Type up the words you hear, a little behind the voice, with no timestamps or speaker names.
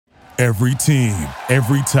Every team,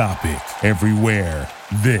 every topic, everywhere.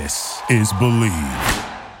 This is Believe.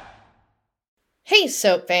 Hey,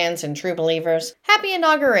 soap fans and true believers. Happy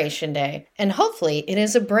Inauguration Day. And hopefully it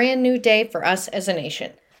is a brand new day for us as a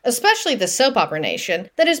nation. Especially the soap opera nation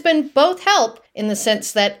that has been both help in the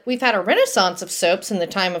sense that we've had a renaissance of soaps in the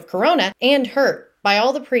time of Corona and hurt by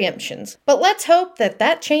all the preemptions. But let's hope that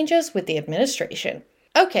that changes with the administration.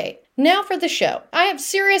 Okay, now for the show. I have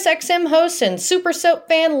SiriusXM host and super soap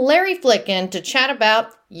fan Larry Flick in to chat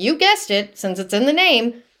about, you guessed it, since it's in the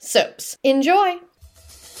name, soaps. Enjoy!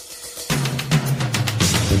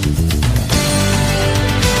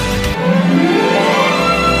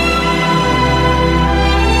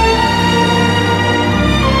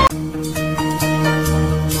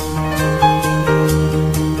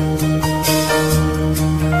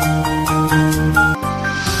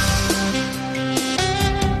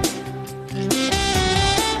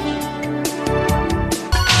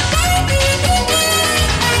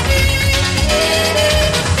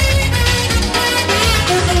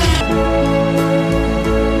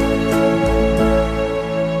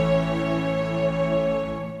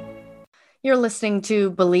 You're listening to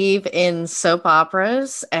Believe in Soap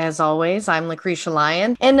Operas. As always, I'm Lucretia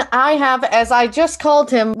Lyon. And I have, as I just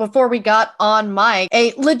called him before we got on mic,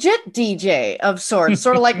 a legit DJ of sorts,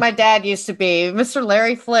 sort of like my dad used to be, Mr.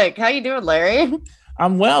 Larry Flick. How you doing, Larry?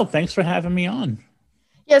 I'm well. Thanks for having me on.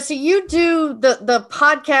 Yeah, so you do the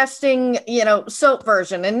podcasting, soap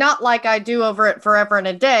version, and not like I do over at Forever and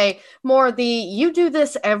a Day, more you do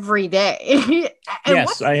this every day.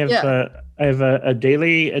 Yes, I have a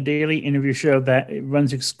daily interview show that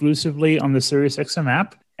runs exclusively on the SiriusXM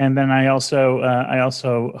app, and then I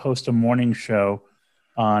also host a morning show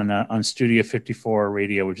on Studio 54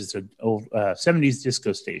 Radio, which is an old 70s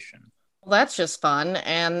disco station. Well, that's just fun,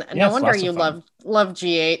 and no wonder you love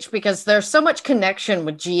GH, because there's so much connection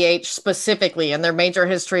with GH specifically and their major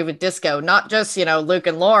history with disco, not just Luke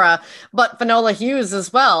and Laura, but Finola Hughes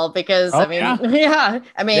as well, because she was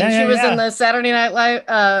in the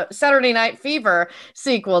Saturday Night Fever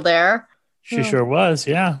sequel there. She sure was,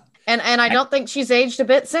 yeah. And I don't think she's aged a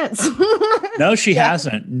bit since. No, she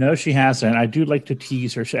hasn't. I do like to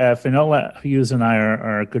tease her. Finola Hughes and I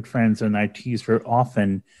are good friends, and I tease her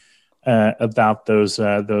often about those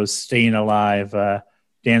staying alive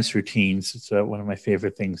dance routines. It's one of my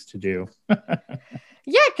favorite things to do.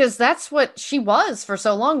 Yeah, because that's what she was for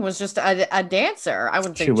so long, was just a dancer. I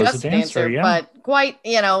wouldn't say just a dancer, yeah. But quite,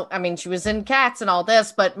 she was in Cats and all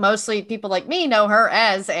this, but mostly people like me know her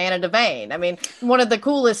as Anna Devane. I mean, one of the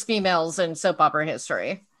coolest females in soap opera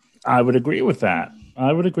history. I would agree with that. I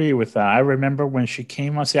remember when she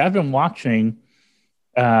came on. See, I've been watching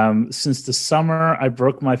since the summer I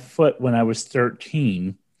broke my foot when I was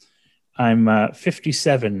 13. I'm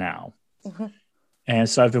 57 now. Mm-hmm. And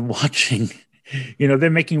so I've been watching, they're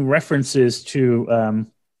making references to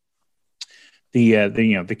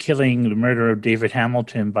the killing, the murder of David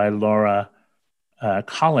Hamilton by Laura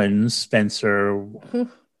Collins, Spencer, mm-hmm.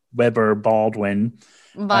 Weber, Baldwin.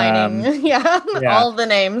 Vining, all the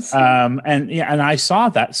names. And I saw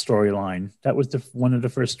that storyline. That was one of the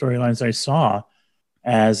first storylines I saw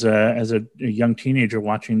as a young teenager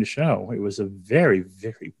watching the show. It was a very,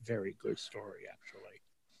 very, very good story,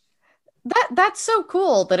 actually. That's so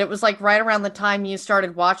cool that it was like right around the time you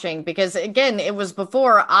started watching, because again, it was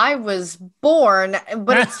before I was born,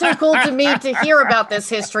 but it's still cool to me to hear about this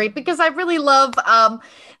history, because I really love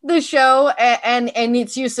the show and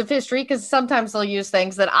its use of history, because sometimes they'll use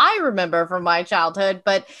things that I remember from my childhood,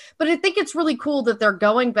 but I think it's really cool that they're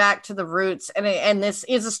going back to the roots, and this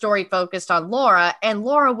is a story focused on Laura, and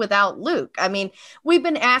Laura without Luke. I mean, we've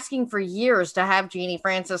been asking for years to have Jeannie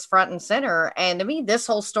Francis front and center, and to me, this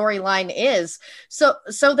whole storyline is so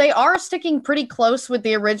they are sticking pretty close with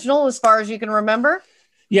the original as far as you can remember.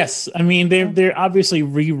 Yes, I mean they're obviously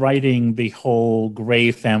rewriting the whole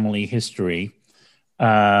Grey family history.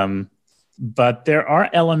 But there are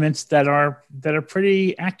elements that are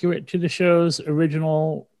pretty accurate to the show's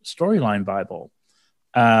original storyline Bible.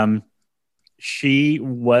 She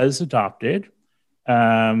was adopted,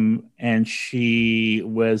 and she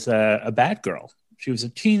was a bad girl. She was a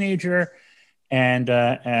teenager, and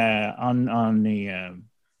on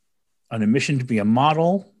a mission to be a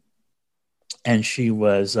model, and she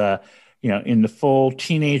was in the full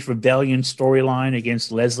teenage rebellion storyline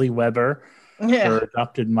against Leslie Weber. Yeah. Her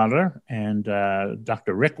adopted mother, and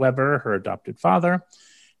Dr. Rick Weber, her adopted father,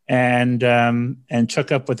 and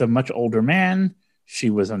took up with a much older man. She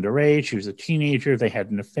was underage. She was a teenager. They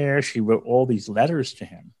had an affair. She wrote all these letters to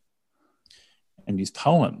him and these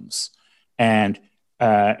poems. And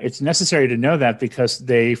it's necessary to know that because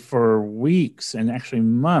they, for weeks and actually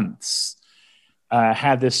months,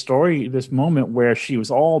 had this moment where she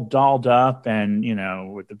was all dolled up and,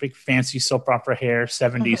 with the big fancy soap opera hair,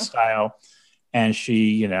 70s style. And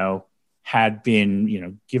she, had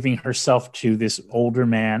been, giving herself to this older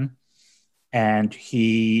man, and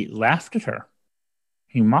he laughed at her.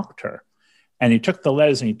 He mocked her, and he took the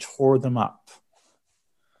letters and he tore them up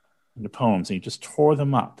in the poems. And he just tore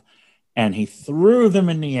them up and he threw them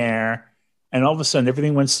in the air, and all of a sudden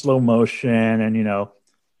everything went slow motion. And,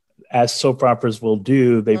 as soap operas will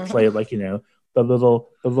do, they play like, the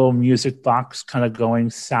little music box kind of going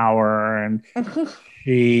sour, and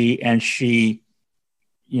she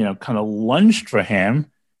kind of lunged for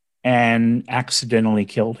him and accidentally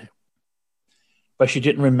killed him. But she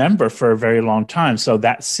didn't remember for a very long time. So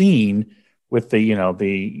that scene with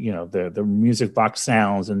the music box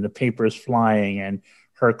sounds and the papers flying and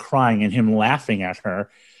her crying and him laughing at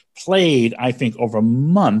her played, I think, over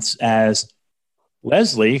months as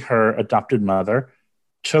Leslie, her adopted mother,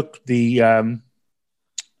 took the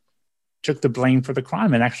blame for the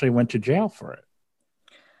crime and actually went to jail for it.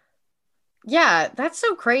 Yeah, that's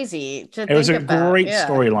so crazy to think about. It was a great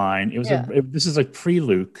storyline. It was this is like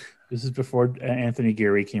pre-Luke. This is before Anthony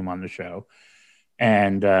Geary came on the show.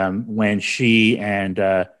 And when she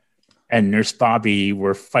and Nurse Bobby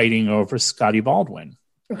were fighting over Scotty Baldwin.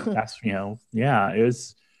 That's, it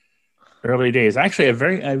was early days. Actually,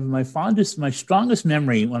 my strongest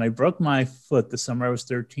memory when I broke my foot the summer I was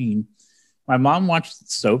 13, my mom watched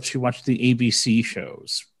soaps. She watched the ABC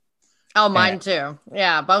shows. Oh, mine too.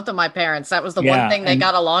 Yeah, both of my parents. That was the one thing they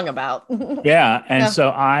got along about. So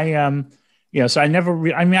I, so I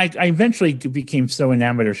never. I eventually became so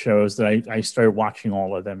enamored of shows that I started watching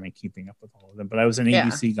all of them and keeping up with all of them. But I was an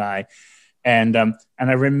ABC guy, and I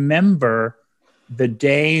remember the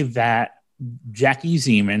day that Jackie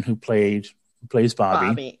Zeman, who plays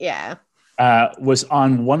Bobby, was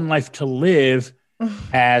on One Life to Live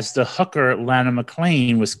as the hooker Lana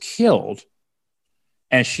McLean was killed.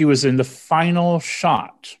 And she was in the final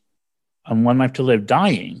shot on One Life to Live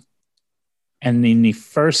dying. And in the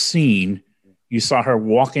first scene, you saw her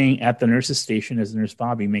walking at the nurse's station as Nurse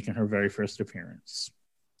Bobby, making her very first appearance.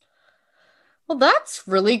 Well, that's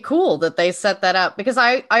really cool that they set that up, because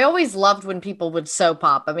I always loved when people would soap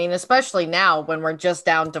op. I mean, especially now when we're just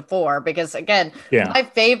down to 4, because again, my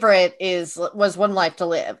favorite was One Life to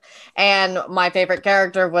Live. And my favorite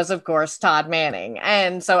character was, of course, Todd Manning.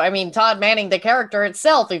 And so, I mean, Todd Manning, the character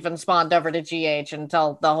itself, even spawned over to GH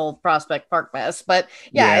until the whole Prospect Park mess. But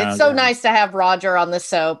it's so nice to have Roger on the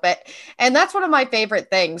soap. And that's one of my favorite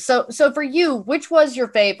things. So for you, which was your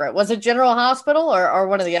favorite? Was it General Hospital or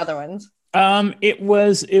one of the other ones? It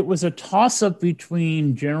was a toss-up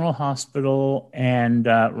between General Hospital and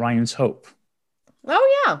Ryan's Hope.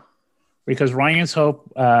 Oh, yeah. Because Ryan's Hope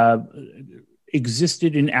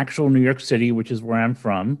existed in actual New York City, which is where I'm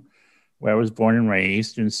from, where I was born and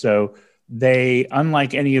raised. And so they,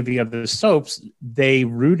 unlike any of the other soaps, they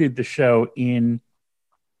rooted the show in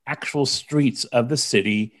actual streets of the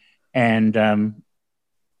city. And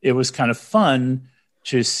it was kind of fun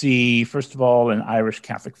to see, first of all, an Irish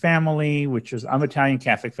Catholic family, which is, I'm Italian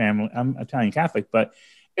Catholic, but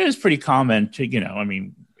it was pretty common to,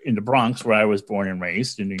 in the Bronx, where I was born and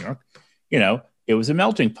raised in New York, it was a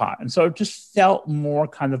melting pot. And so it just felt more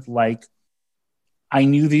kind of like I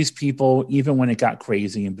knew these people, even when it got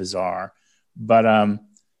crazy and bizarre. But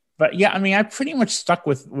yeah, I mean, I pretty much stuck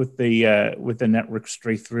with the network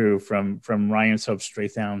straight through from Ryan's Hope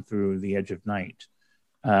straight down through The Edge of Night.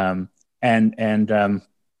 My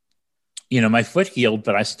foot healed,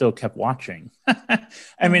 but I still kept watching.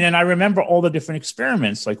 I mean, and I remember all the different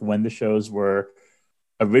experiments, like when the shows were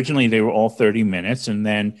originally, they were all 30 minutes. And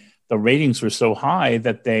then the ratings were so high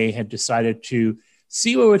that they had decided to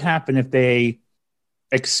see what would happen if they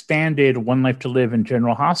expanded One Life to Live and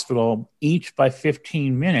General Hospital each by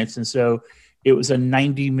 15 minutes. And so it was a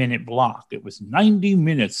 90-minute block. It was 90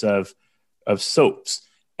 minutes of soaps.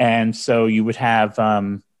 And so you would have,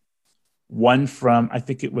 one from, I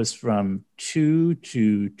think it was from 2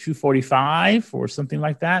 to 2:45 or something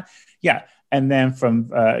like that. Yeah. And then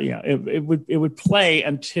from, it would play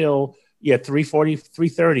until, 3:40,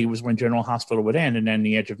 3:30 was when General Hospital would end. And then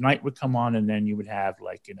The Edge of Night would come on. And then you would have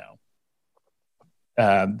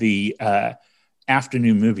the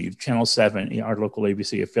afternoon movie. Channel 7, our local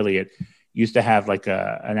ABC affiliate, used to have like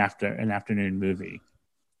an afternoon movie,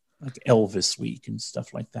 like Elvis Week and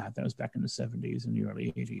stuff like that. That was back in the 70s and the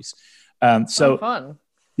early 80s. So fun.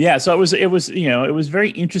 Yeah. So it was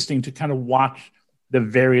very interesting to kind of watch the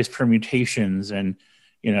various permutations and,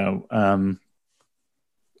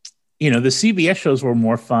 the CBS shows were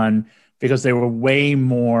more fun because they were way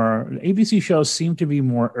more. ABC shows seemed to be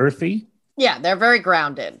more earthy. Yeah, they're very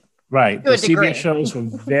grounded. Right. To The a degree. CBS shows were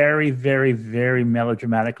very, very, very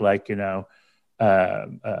melodramatic. Like, oh my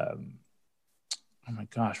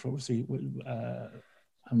gosh, what was the?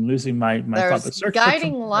 I'm losing my thought. But Search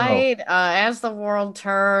Guiding for Tomorrow, Light, As the World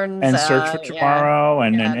Turns, and Search for Tomorrow,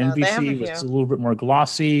 and then they have a NBC was few. a little bit more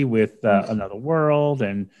glossy with Another World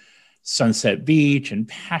and Sunset Beach and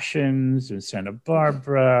Passions and Santa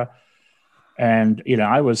Barbara. And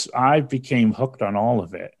I became hooked on all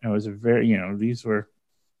of it. It was a very these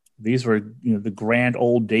were the grand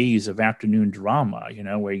old days of afternoon drama,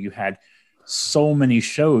 where you had so many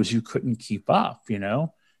shows you couldn't keep up,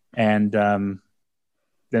 and then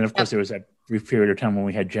of course there was that brief period of time when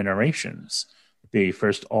we had Generations, the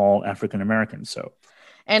first all African American soap.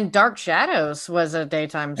 And Dark Shadows was a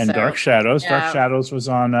daytime soap. And Dark Shadows was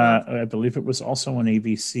on I believe it was also on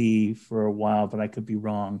ABC for a while, but I could be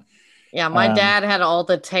wrong. Yeah, my dad had all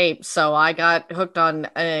the tapes, so I got hooked on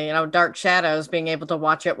Dark Shadows, being able to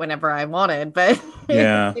watch it whenever I wanted. But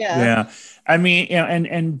yeah. I mean,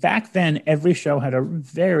 and back then every show had a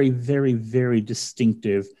very, very, very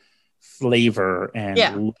distinctive flavor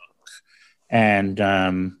and look. And I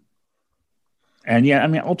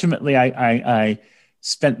mean, ultimately, I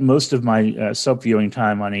spent most of my soap viewing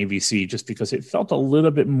time on ABC just because it felt a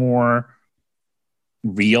little bit more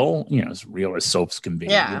real, as real as soaps can be.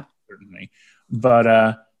 Yeah. Certainly.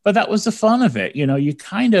 But that was the fun of it. You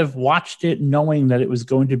kind of watched it knowing that it was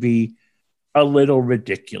going to be a little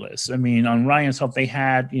ridiculous. I mean, on Ryan's Hope, they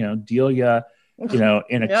had, Delia,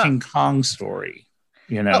 in a King Kong story.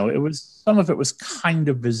 It was, some of it was kind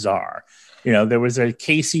of bizarre. There was a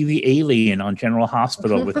Casey the Alien on General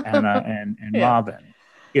Hospital with Anna and Robin.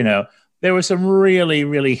 There were some really,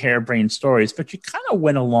 really harebrained stories, but you kind of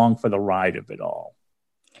went along for the ride of it all.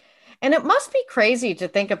 And it must be crazy to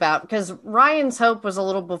think about, because Ryan's Hope was a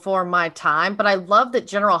little before my time, but I love that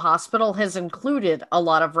General Hospital has included a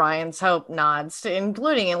lot of Ryan's Hope nods,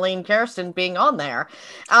 including Elaine Kirsten being on there.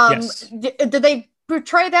 Yes. Did they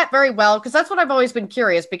portray that very well? Because that's what I've always been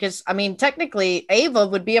curious, because, I mean, technically, Ava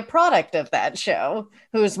would be a product of that show,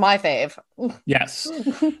 who's my fave. Yes.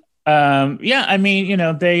 I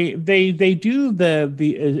mean, they do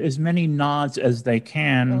the as many nods as they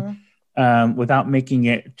can. Without making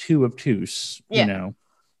it too obtuse, I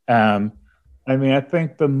mean, I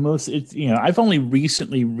think the most, I've only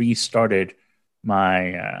recently restarted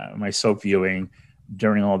my soap viewing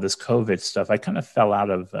during all this COVID stuff. I kind of fell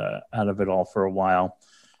out of it all for a while.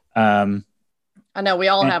 I know we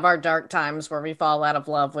all have our dark times where we fall out of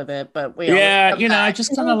love with it, but I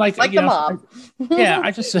just kind of like the mob.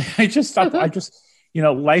 I just thought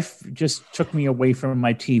life just took me away from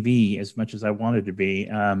my TV as much as I wanted to be.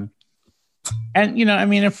 And I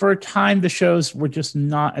mean, for a time the shows were just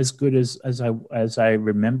not as good as I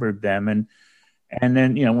remembered them, and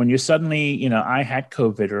then when you suddenly I had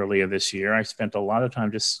COVID earlier this year. I spent a lot of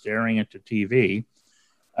time just staring at the TV,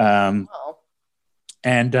 so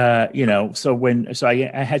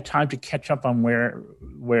I had time to catch up on where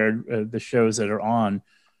the shows that are on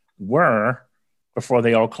were before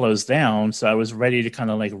they all closed down. So I was ready to kind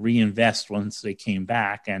of like reinvest once they came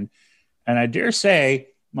back, and I dare say,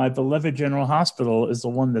 my beloved General Hospital is the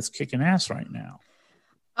one that's kicking ass right now.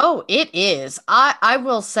 Oh, it is. I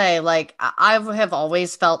will say, like, I have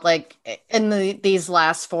always felt like in these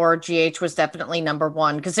last four, GH was definitely number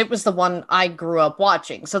one because it was the one I grew up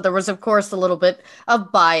watching. So there was, of course, a little bit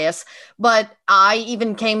of bias, but I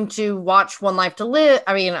even came to watch One Life to Live.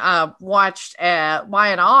 I mean, watched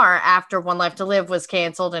Y&R after One Life to Live was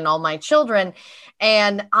canceled and All My Children.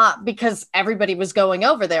 And because everybody was going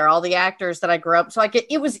over there, all the actors that I grew up. So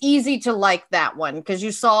it was easy to like that one because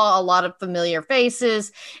you saw a lot of familiar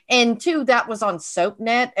faces. And two, that was on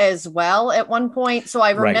SoapNet as well at one point. So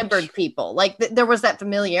I remembered people. Like there was that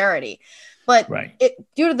familiarity. But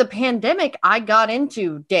due to the pandemic, I got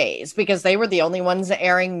into Days because they were the only ones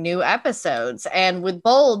airing new episodes. And with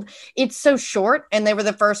Bold, it's so short and they were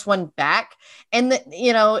the first one back. And,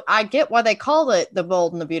 I get why they call it The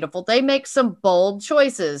Bold and the Beautiful. They make some bold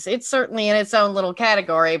choices. It's certainly in its own little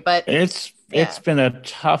category, but it's been a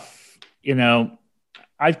tough,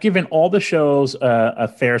 I've given all the shows a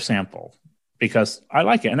fair sample because I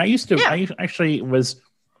like it. And I actually was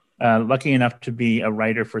lucky enough to be a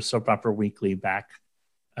writer for Soap Opera Weekly back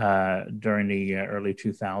during the early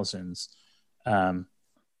 2000s.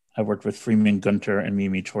 I worked with Freeman Gunter and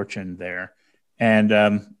Mimi Torchin there. And,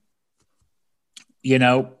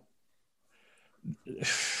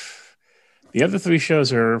 the other three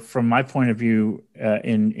shows are, from my point of view,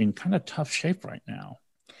 in kind of tough shape right now.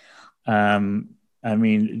 I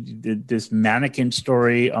mean, this mannequin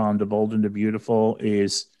story on The Bold and the Beautiful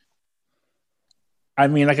is, I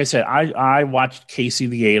mean, like I said, I watched Casey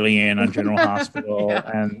the Alien on General Hospital Yeah.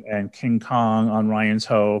 and King Kong on Ryan's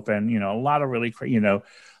Hope, and a lot of really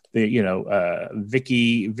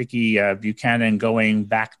Vicky Buchanan going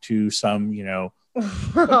back to some children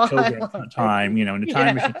time, in the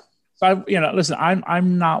time machine. So listen,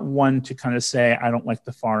 I'm not one to kind of say I don't like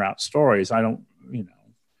the far out stories. I don't,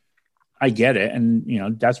 I get it,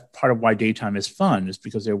 and that's part of why daytime is fun, is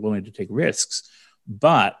because they're willing to take risks.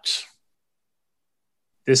 But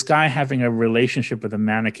this guy having a relationship with a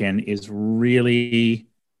mannequin is really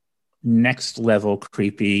next level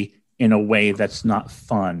creepy in a way that's not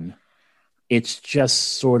fun. It's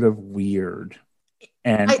just sort of weird,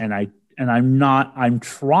 and I'm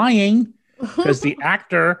trying, because the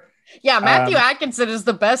actor. Yeah, Matthew Atkinson is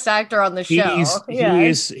the best actor on the show.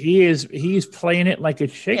 He's playing it like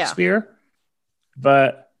it's Shakespeare. Yeah.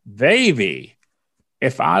 But baby,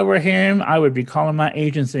 if I were him, I would be calling my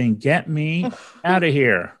agent saying, "Get me out of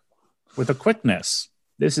here with a quickness.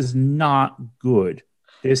 This is not good.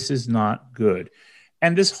 This is not good."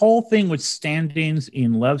 And this whole thing with stand-ins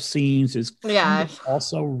in love scenes is kind of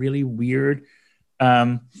also really weird.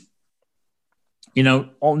 The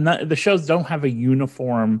shows don't have a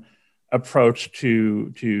uniform approach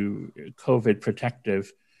to COVID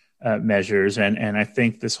protective measures, and I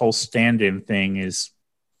think this whole stand-in thing is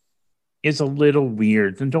a little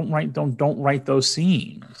weird. And don't write those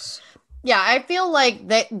scenes. Yeah, I feel like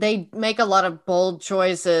they make a lot of bold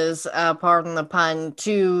choices, pardon the pun,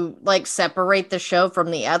 to like separate the show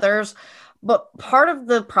from the others. But part of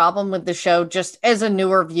the problem with the show, just as a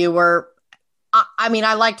newer viewer, I mean,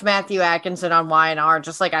 I liked Matthew Atkinson on Y&R,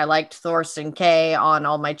 just like I liked Thorsten Kaye on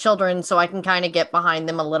All My Children, so I can kind of get behind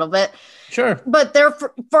them a little bit. Sure. But they're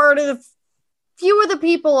for few of the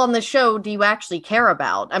people on the show do you actually care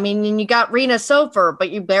about. I mean, you got Rena Sofer, but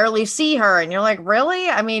you barely see her, and you're like, really?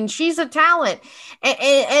 I mean, she's a talent.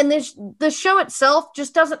 And the show itself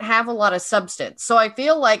just doesn't have a lot of substance. So I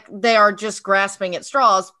feel like they are just grasping at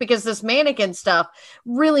straws, because this mannequin stuff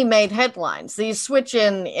really made headlines. These switch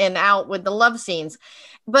in and out with the love scenes,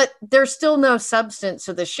 but there's still no substance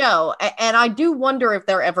to the show. And I do wonder if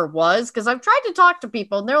there ever was, because I've tried to talk to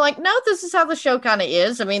people and they're like, no, this is how the show kind of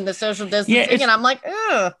is. I mean, the social distancing, and I'm like,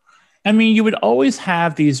 ugh. I mean, you would always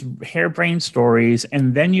have these harebrained stories.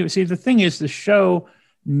 And then you see, the thing is, the show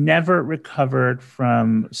never recovered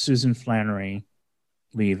from Susan Flannery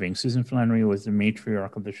leaving. Susan Flannery was the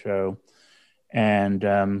matriarch of the show. And,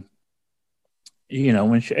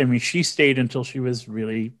 when she stayed until she was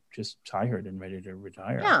really just tired and ready to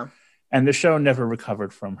retire. Yeah. And the show never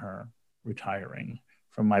recovered from her retiring,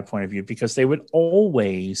 from my point of view, because they would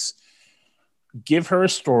always give her a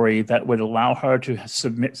story that would allow her to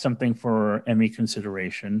submit something for Emmy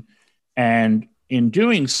consideration. And in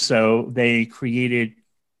doing so, they created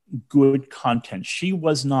good content. She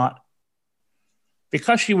was not,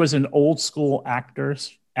 because she was an old school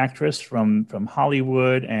actress from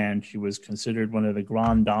Hollywood, and she was considered one of the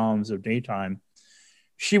grand dames of daytime,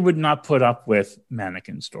 she would not put up with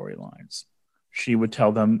mannequin storylines. She would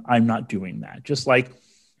tell them, I'm not doing that. Just like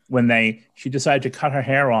when she decided to cut her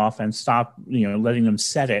hair off and stop, letting them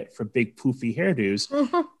set it for big poofy hairdos.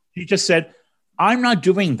 Mm-hmm. She just said, I'm not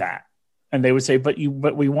doing that. And they would say, but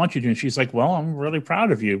we want you to. And she's like, well, I'm really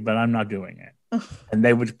proud of you, but I'm not doing it. And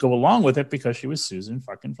they would go along with it because she was Susan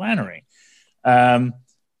fucking Flannery. And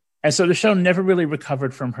so the show never really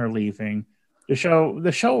recovered from her leaving. The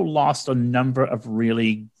show lost a number of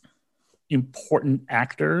really important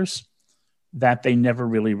actors that they never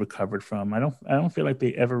really recovered from. I don't feel like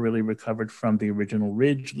they ever really recovered from the original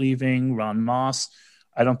Ridge leaving, Ron Moss.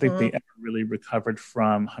 I don't think they ever really recovered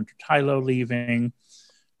from Hunter Tylo leaving.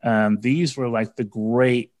 These were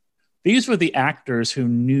the actors who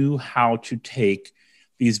knew how to take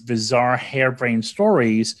these bizarre harebrained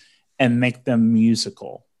stories and make them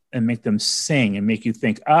musical and make them sing and make you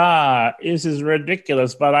think, this is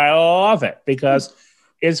ridiculous, but I love it because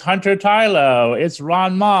it's Hunter Tylo, it's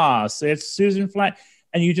Ron Moss, it's Susan Flannery.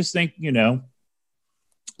 And you just think, we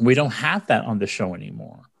don't have that on the show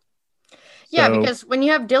anymore. Yeah, because when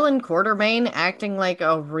you have Dylan Quartermain acting like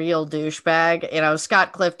a real douchebag,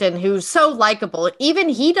 Scott Clifton, who's so likable, even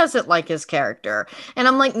he doesn't like his character. And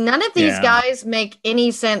I'm like, none of these guys make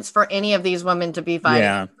any sense for any of these women to be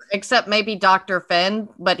fighting, except maybe Dr. Finn,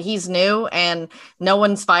 but he's new and no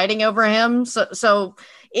one's fighting over him. So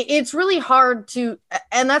it's really hard to,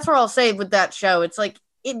 and that's what I'll say with that show. It's like,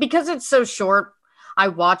 because it's so short, I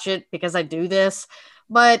watch it because I do this,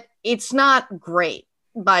 but it's not great.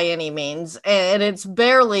 by any means, and it's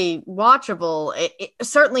barely watchable.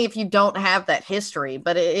 Certainly if you don't have that history,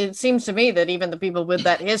 but it seems to me that even the people with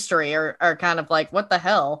that history are kind of like, what the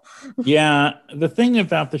hell? Yeah, the thing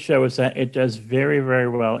about the show is that it does very, very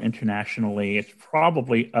well internationally. It's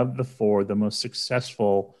probably, of the four, the most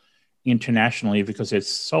successful internationally because it's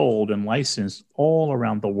sold and licensed all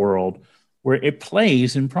around the world where it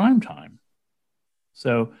plays in prime time.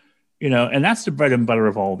 So, and that's the bread and butter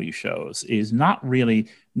of all these shows, is not really,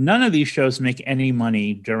 none of these shows make any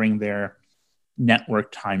money during their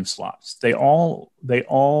network time slots. They all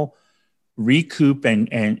recoup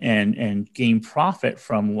and gain profit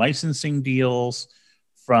from licensing deals,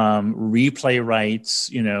 from replay rights.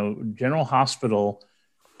 General Hospital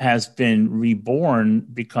has been reborn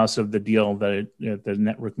because of the deal that the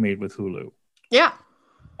network made with Hulu. Yeah.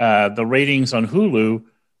 The ratings on Hulu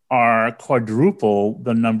are quadruple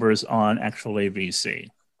the numbers on actual ABC.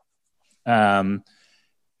 I'm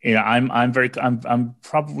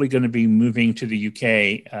probably going to be moving to the UK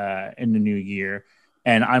in the new year,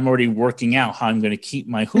 and I'm already working out how I'm going to keep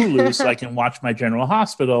my Hulu so I can watch my General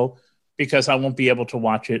Hospital, because I won't be able to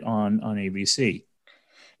watch it on ABC.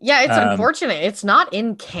 Yeah, it's unfortunate. It's not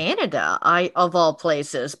in Canada, of all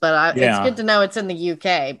places, but it's good to know it's in the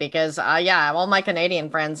UK because, all my Canadian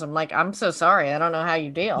friends, I'm like, I'm so sorry. I don't know how you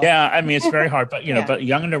deal. Yeah, I mean, it's very hard. But, but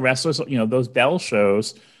Young and the Restless, those Bell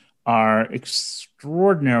shows are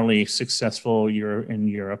extraordinarily successful in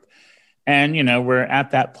Europe. And, we're at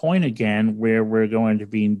that point again where we're going to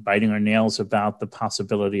be biting our nails about the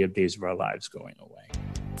possibility of Days of Our Lives going away.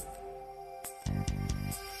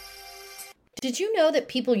 Did you know that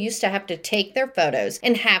people used to have to take their photos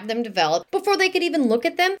and have them developed before they could even look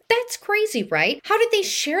at them? That's crazy, right? How did they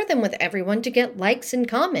share them with everyone to get likes and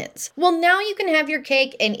comments? Well, now you can have your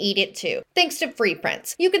cake and eat it too, thanks to Free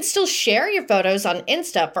Prints. You can still share your photos on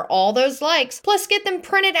Insta for all those likes, plus get them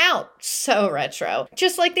printed out. So retro,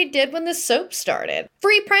 just like they did when the soap started.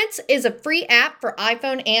 Free Prints is a free app for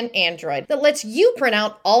iPhone and Android that lets you print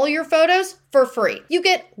out all your photos for free. You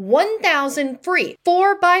get 1,000 free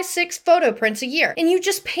 4x6 photo prints a year, and you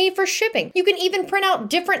just pay for shipping. You can even print out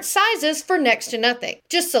different sizes for next to nothing.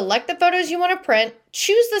 Just select the photos you want to print,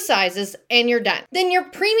 choose the sizes, and you're done. Then your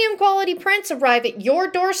premium quality prints arrive at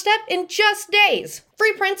your doorstep in just days.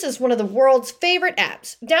 Free Prints is one of the world's favorite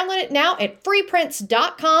apps. Download it now at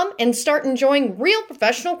freeprints.com and start enjoying real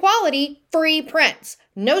professional quality free prints.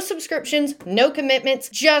 No subscriptions, no commitments,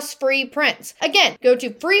 just free prints. Again, go to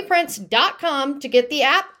freeprints.com to get the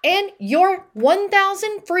app and your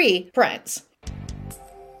 1,000 free prints.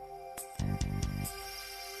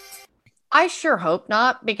 I sure hope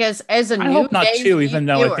not, because as a I new hope not too, even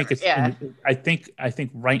though viewer, I think it's I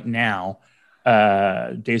think right now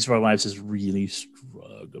Days of Our Lives is really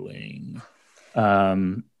struggling.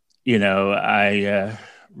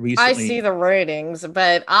 Recently, I see the ratings,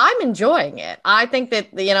 but I'm enjoying it. I think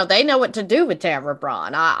that they know what to do with Tamara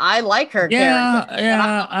Braun. I like her character.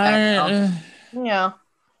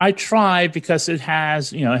 I try because it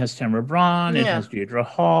has Tamara Braun, it has Deirdre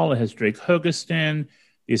Hall, it has Drake Hogestyn.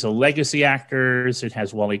 These are legacy actors. It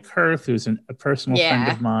has Wally Kurth, who's a personal friend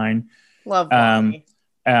of mine. Love Wally.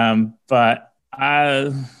 But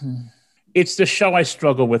it's the show I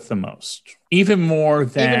struggle with the most. Even more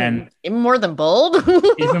than Bold.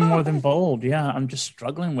 Even more than Bold. Yeah, I'm just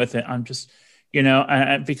struggling with it. I'm just,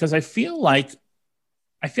 because I feel like,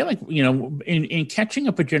 in catching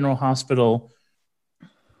up a General Hospital,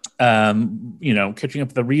 catching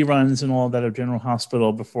up the reruns and all that of General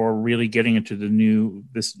Hospital before really getting into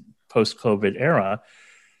this post-COVID era,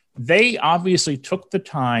 they obviously took the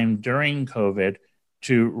time during COVID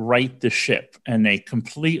to right the ship, and they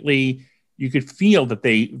completely, you could feel that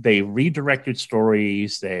they redirected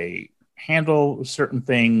stories, they handle certain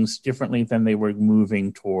things differently than they were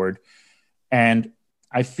moving toward. And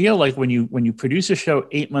I feel like when you produce a show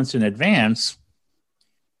 8 months in advance,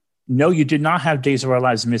 no, you did not have Days of Our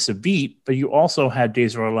Lives miss a beat, but you also had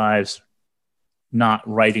Days of Our Lives not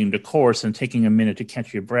writing the course and taking a minute to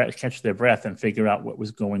catch their breath and figure out what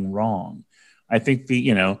was going wrong. I think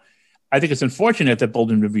I think it's unfortunate that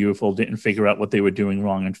Bold and the Beautiful didn't figure out what they were doing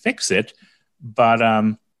wrong and fix it, but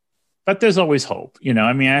there's always hope.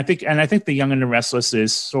 I think The Young and the Restless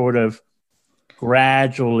is sort of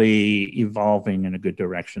gradually evolving in a good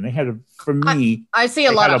direction. I see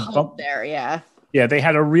a lot of hope there. Yeah. Yeah, they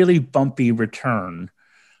had a really bumpy return.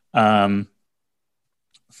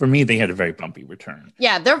 For me, they had a very bumpy return.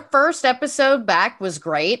 Yeah, their first episode back was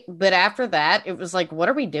great, but after that, it was like, what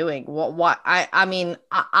are we doing? What?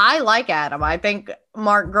 I like Adam. I think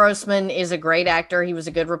Mark Grossman is a great actor. He was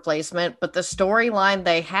a good replacement, but the storyline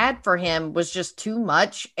they had for him was just too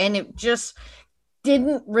much, and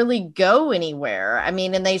didn't really go anywhere. I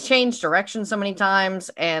mean, and they changed direction so many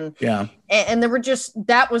times, and there were just,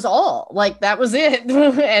 that was all, like, that was it.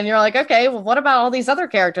 And you're like, okay, well, what about all these other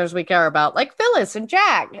characters we care about, like Phyllis and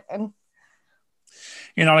Jack? And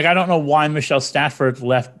like, I don't know why Michelle Stafford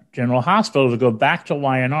left General Hospital to go back to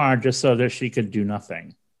YNR just so that she could do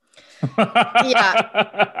nothing.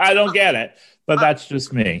 Yeah. I don't get it, but that's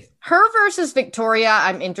just me. Her versus Victoria,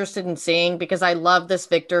 I'm interested in seeing, because I love this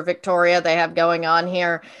Victoria they have going on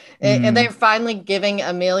here. And they're finally giving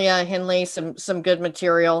Amelia Henley some good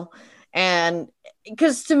material. And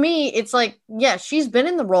because to me, it's like, yeah, she's been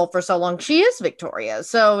in the role for so long. She is Victoria.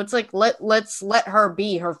 So it's like, let's let her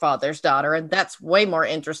be her father's daughter. And that's way more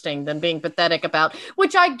interesting than being pathetic about,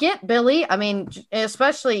 which I get Billy. I mean,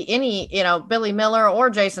 especially any, Billy Miller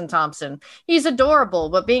or Jason Thompson. He's adorable,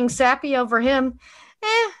 but being sappy over him,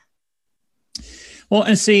 Well,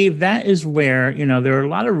 and see, that is where, there are a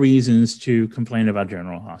lot of reasons to complain about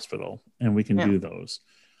General Hospital, and we can do those.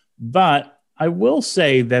 But I will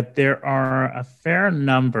say that there are a fair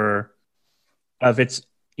number of its,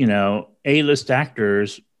 A-list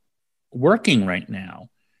actors working right now.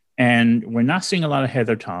 And we're not seeing a lot of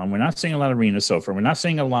Heather Tom. We're not seeing a lot of Rena Sofer. We're not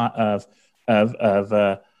seeing a lot of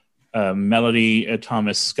Melody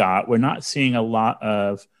Thomas Scott. We're not seeing a lot,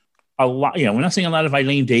 we're not seeing a lot of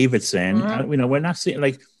Eileen Davidson. Mm-hmm. We're not seeing,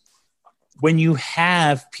 like, when you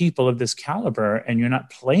have people of this caliber and you're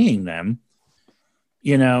not playing them,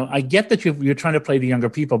 I get that you're trying to play the younger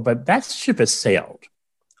people, but that ship has sailed.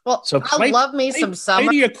 Well, so I love me some Summer.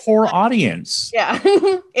 Play to your core audience. Yeah.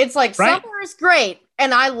 It's like, right? Summer is great.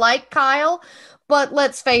 And I like Kyle, but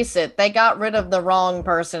let's face it, they got rid of the wrong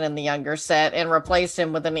person in the younger set and replaced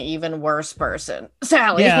him with an even worse person.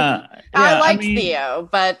 Sally. Yeah. I liked Theo,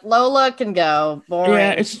 but Lola can go. Boring.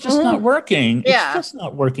 Yeah, it's just not working. It's just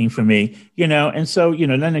not working for me, And so,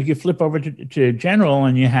 then if you flip over to General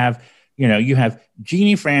and you have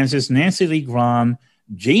Jeannie Francis, Nancy Lee Graham,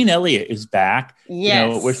 Jane Elliott is back.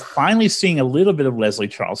 Yes. We're finally seeing a little bit of Leslie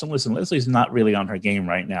Charlton. Listen, Leslie's not really on her game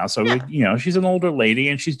right now. So, she's an older lady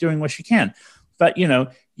and she's doing what she can. But, you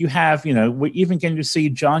have, we're even getting to see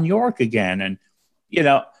John York again. And,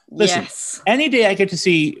 listen, any day I get to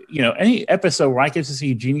see, any episode where I get to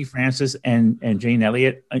see Jeannie Francis and Jane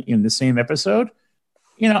Elliott in the same episode,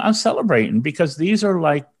 I'm celebrating, because these are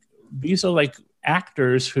like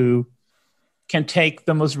actors who can take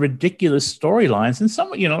the most ridiculous storylines, and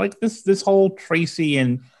some, like this whole Tracy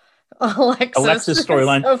and Alexis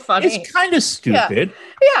storyline is kind of stupid.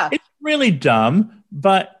 Yeah. It's really dumb,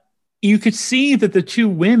 but you could see that the two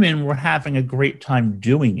women were having a great time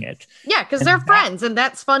doing it. Yeah, because they're friends, and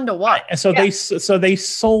that's fun to watch. And so they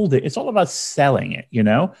sold it. It's all about selling it,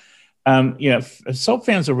 Soap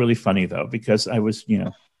fans are really funny though, because I was,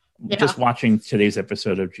 just watching today's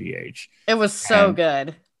episode of GH. It was so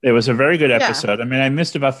good. It was a very good episode. Yeah. I mean, I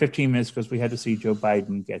missed about 15 minutes because we had to see Joe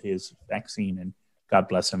Biden get his vaccine, and God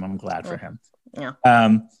bless him. I'm glad for him. Yeah.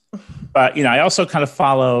 But, I also kind of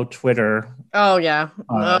follow Twitter. Oh, yeah.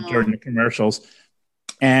 During the commercials.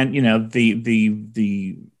 And,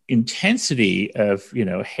 the intensity of,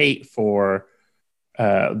 hate for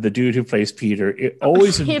the dude who plays Peter. It's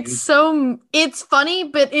funny,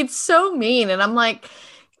 but it's so mean. And I'm like,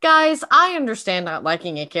 guys, I understand not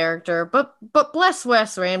liking a character, but bless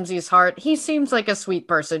Wes Ramsey's heart. He seems like a sweet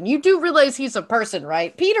person. You do realize he's a person,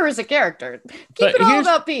 right? Peter is a character. Keep it all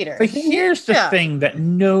about Peter. But here's the thing that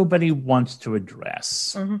nobody wants to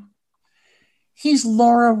address. Mm-hmm. He's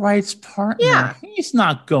Laura Wright's partner. Yeah. He's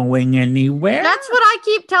not going anywhere. That's what I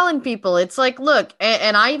keep telling people. It's like, look,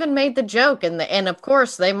 and I even made the joke, and of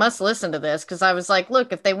course they must listen to this, because I was like,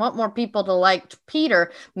 look, if they want more people to like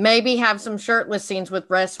Peter, maybe have some shirtless scenes with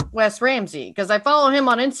Wes Ramsey, because I follow him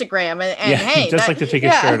on Instagram, and hey, just like to take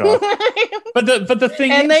his shirt off. But the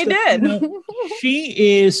thing and they did.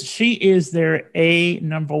 She is their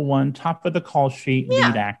number one top of the call sheet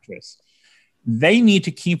lead actress. They need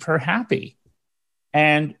to keep her happy.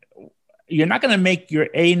 And you're not going to make your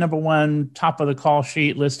number one top of the call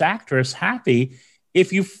sheet list actress happy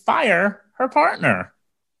if you fire her partner.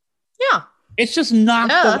 Yeah. It's just not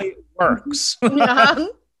the way it works.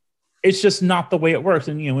 It's just not the way it works.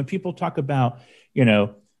 And, when people talk about,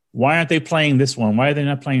 why aren't they playing this one? Why are they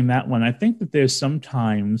not playing that one? I think that there's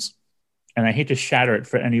sometimes, and I hate to shatter it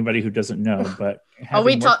for anybody who doesn't know, but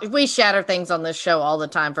we shatter things on this show all the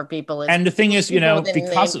time for people. And the thing is,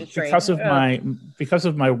 because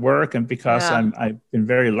of my work, and because I've been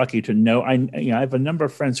very lucky to know, I have a number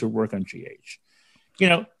of friends who work on GH.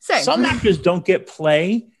 Some actors don't get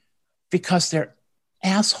play because they're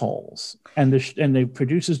assholes, and the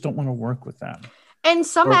producers don't want to work with them. And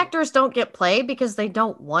some actors don't get play because they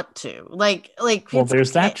don't want to. Well,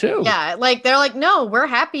 there's that too. Yeah, like they're like, no, we're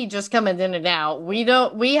happy just coming in and out. We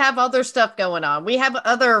have other stuff going on. We have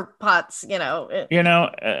other pots,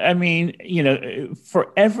 I mean,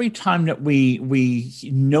 for every time that we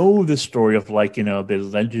know the story of the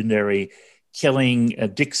legendary killing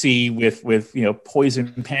Dixie with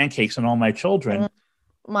poison pancakes and All My Children.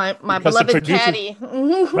 My beloved Patty.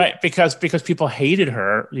 Right, because people hated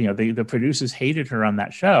her, the producers hated her on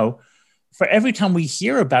that show. For every time we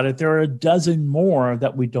hear about it, there are a dozen more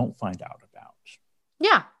that we don't find out about.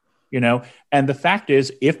 Yeah. And the fact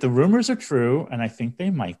is, if the rumors are true, and I think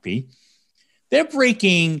they might be, they're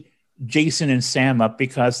breaking Jason and Sam up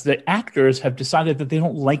because the actors have decided that they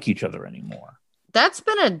don't like each other anymore. That's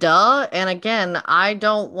been a duh. And again, I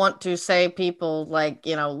don't want to say people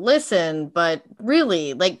listen, but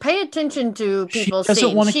really pay attention to people's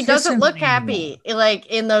scenes. She doesn't look happy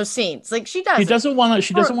in those scenes. She doesn't. She doesn't want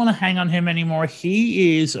to hang on him anymore.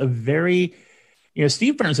 He is a very,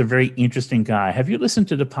 Steve Burns is a very interesting guy. Have you listened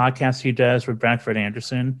to the podcast he does with Bradford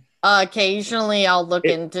Anderson? Occasionally I'll look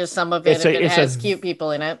into some of it if it has cute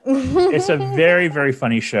people in it. It's a very, very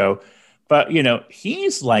funny show. But,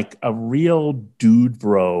 he's like a real dude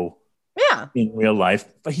bro in real life.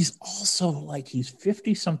 But he's also he's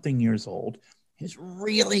 50-something years old. He's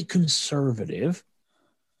really conservative.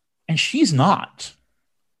 And she's not.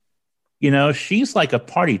 She's like a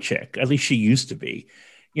party chick. At least she used to be.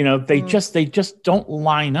 They just don't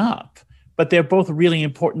line up. But they're both really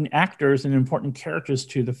important actors and important characters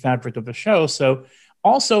to the fabric of the show. So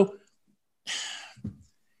also,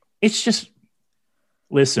 it's just,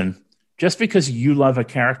 listen. Just because you love a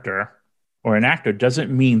character or an actor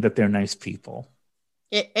doesn't mean that they're nice people.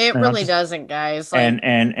 It really doesn't, guys.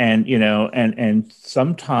 And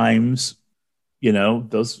sometimes,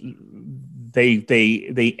 those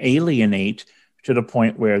they alienate to the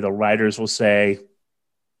point where the writers will say,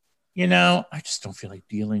 I just don't feel like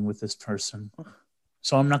dealing with this person,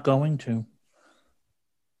 so I'm not going to.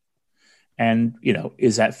 And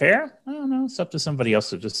is that fair? I don't know. It's up to somebody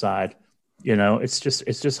else to decide. It's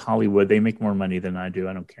just Hollywood. They make more money than I do.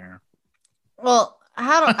 I don't care. Well,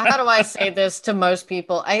 how do I say this to most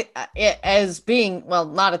people? As being, well,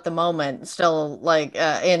 not at the moment, still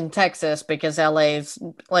in Texas because LA's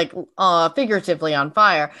figuratively on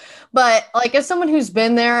fire. But as someone who's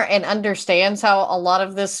been there and understands how a lot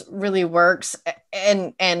of this really works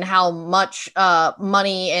and how much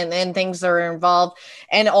money and things are involved,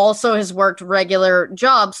 and also has worked regular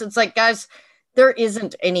jobs, it's guys, there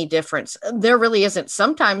isn't any difference. There really isn't.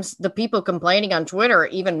 Sometimes the people complaining on Twitter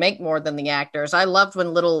even make more than the actors. I loved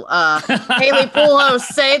when little Haley Pulho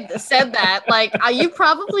said that. You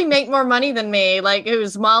probably make more money than me,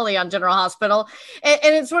 who's Molly on General Hospital.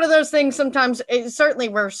 And it's one of those things sometimes, certainly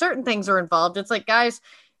where certain things are involved. It's guys,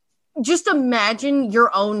 just imagine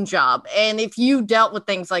your own job. And if you dealt with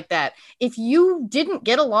things like that, if you didn't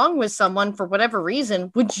get along with someone for whatever reason,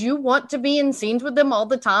 would you want to be in scenes with them all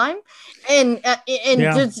the time?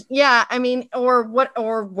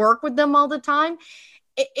 Or work with them all the time?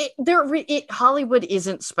 Hollywood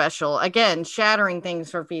isn't special. Again, shattering things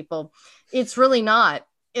for people. It's really not.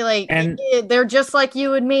 They're just like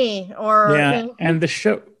you and me. And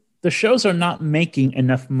the shows are not making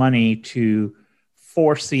enough money to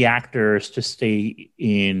force the actors to stay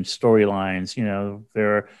in storylines.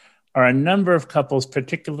 There are a number of couples,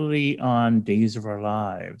 particularly on Days of Our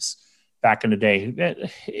Lives back in the day, that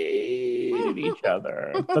hated each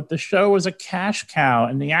other. But the show was a cash cow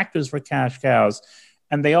and the actors were cash cows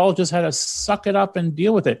and they all just had to suck it up and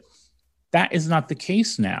deal with it. That is not the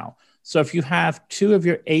case now. So if you have two of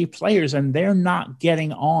your A players and they're not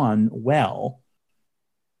getting on well,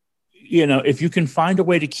 if you can find a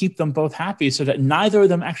way to keep them both happy so that neither of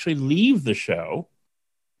them actually leave the show,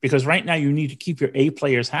 because right now you need to keep your A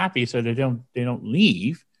players happy so they don't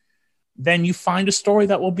leave, then you find a story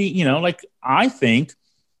that will be, I think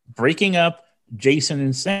breaking up Jason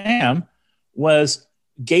and Sam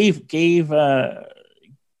gave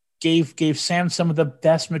Sam some of the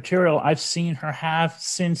best material I've seen her have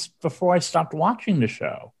since before I stopped watching the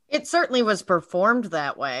show. It certainly was performed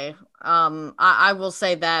that way. I will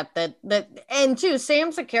say that and too,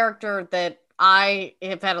 Sam's a character that I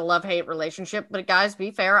have had a love-hate relationship, but guys,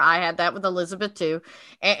 be fair, I had that with Elizabeth too.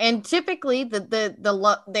 And typically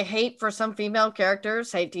the hate for some female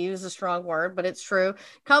characters, hate to use a strong word, but it's true,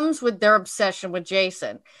 comes with their obsession with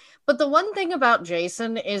Jason. But the one thing about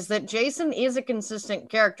Jason is that Jason is a consistent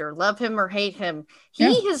character. Love him or hate him,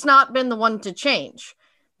 he has not been the one to change.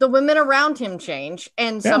 the women around him change,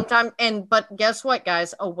 and Yeah. sometimes, but guess what,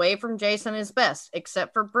 guys? Away from Jason is best,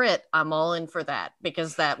 except for Britt. I'm all in for that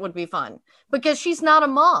because that would be fun. Because she's not a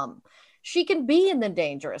mom, she can be in the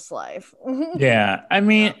dangerous life. Yeah. I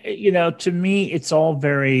mean, to me, it's all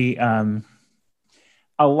very.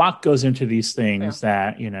 A lot goes into these things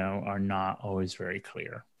that are not always very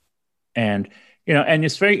clear, and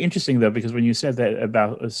it's very interesting though, because when you said that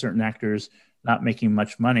about certain actors not making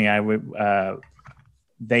much money,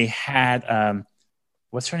 they had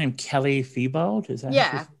what's her name, Kelly Thiebaud, is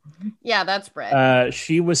that yeah, that's Brett.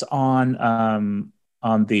 She was on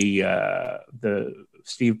the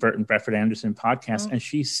Steve Burton Bradford Anderson podcast, and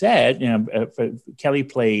she said, Kelly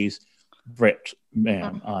plays Britt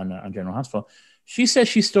on General Hospital. She says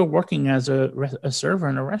she's still working as a server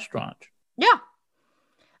in a restaurant. Yeah.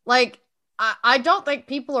 Like, I don't think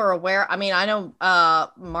people are aware. I mean, I know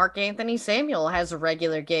Mark Anthony Samuel has a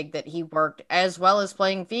regular gig that he worked, as well as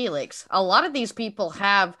playing Felix. A lot of these people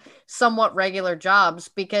have somewhat regular jobs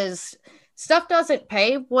because stuff doesn't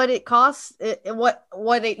pay what it costs,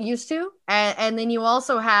 what it used to. And then you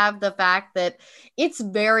also have the fact that it's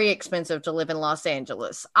very expensive to live in Los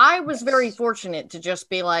Angeles. I was very fortunate to just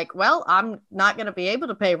be like, well, I'm not going to be able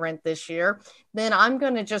to pay rent this year. Then I'm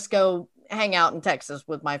going to just go hang out in Texas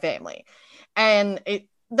with my family. And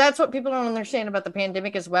that's what people don't understand about the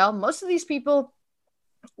pandemic as well. Most of these people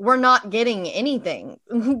were not getting anything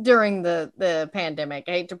during the pandemic.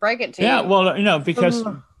 I hate to break it to you. Yeah, well, because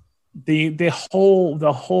the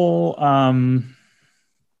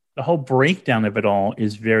whole breakdown of it all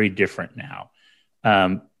is very different now.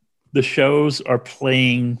 The shows are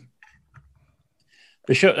playing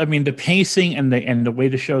the pacing and the way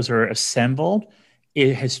the shows are assembled,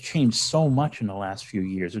 it has changed so much in the last few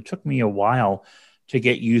years. It took me a while to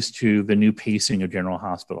get used to the new pacing of General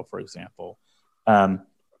Hospital, for example. The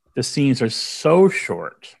scenes are so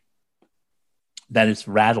short that it's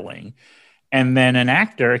rattling. And then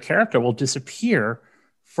a character will disappear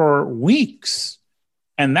for weeks.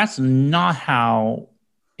 And that's not how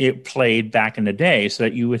it played back in the day. So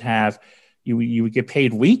that you would have, you would get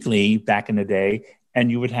paid weekly back in the day, and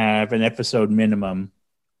you would have an episode minimum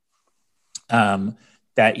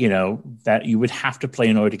that you would have to play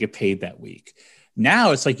in order to get paid that week.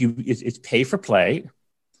 Now it's like it's pay for play.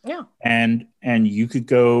 Yeah. And you could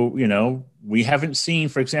go, we haven't seen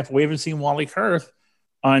Wally Kurth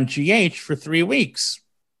on GH for 3 weeks.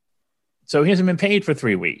 So he hasn't been paid for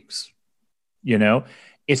 3 weeks.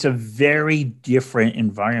 It's a very different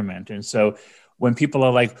environment. And so when people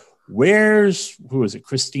are like, who is it?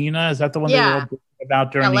 Christina? Is that the one they were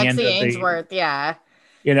about during the end of the Ainsworth, yeah.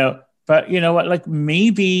 But you know what? Like,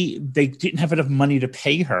 maybe they didn't have enough money to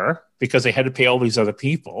pay her because they had to pay all these other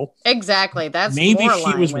people. Exactly. That's maybe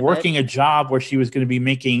she was working a job where she was going to be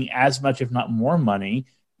making as much, if not more money,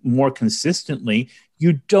 more consistently.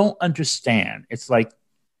 You don't understand. It's like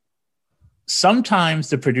sometimes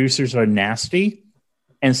the producers are nasty,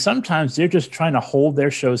 and sometimes they're just trying to hold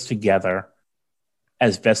their shows together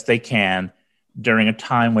as best they can during a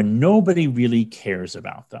time when nobody really cares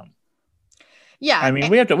about them. Yeah, I mean,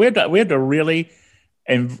 we have to really,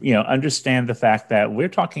 understand the fact that we're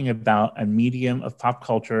talking about a medium of pop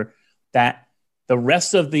culture that the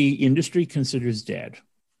rest of the industry considers dead.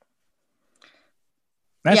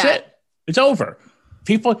 That's it. It's over.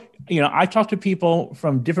 People, I talk to people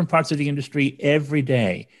from different parts of the industry every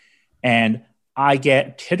day, and I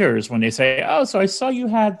get titters when they say, "Oh, so I saw you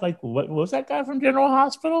had what was that guy from General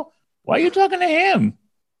Hospital? Why are you talking to him?"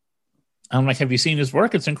 I'm like, "Have you seen his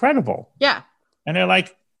work? It's incredible." Yeah. And they're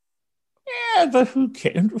like, "Yeah, but who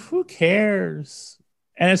cares?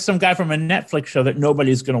 And it's some guy from a Netflix show that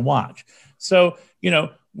nobody's going to watch." So,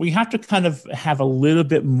 we have to kind of have a little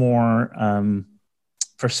bit more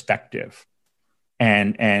perspective.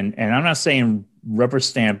 And I'm not saying rubber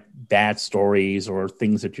stamp bad stories or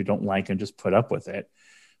things that you don't like and just put up with it.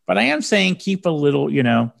 But I am saying keep a little,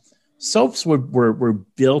 soaps were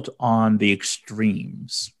built on the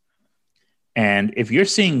extremes. And if you're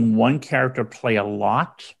seeing one character play a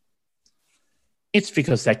lot, it's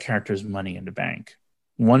because that character's money in the bank,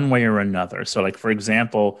 one way or another. So, like, for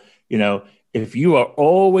example, if you are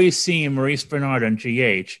always seeing Maurice Bernard on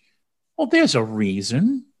GH, well, there's a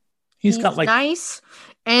reason. He's got nice,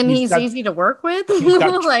 and he's easy to work with. He's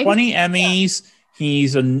got 20 Emmys. Yeah.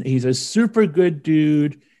 He's a super good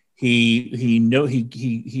dude.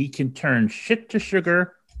 He can turn shit to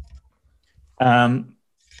sugar.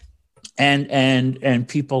 And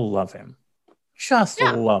people love him.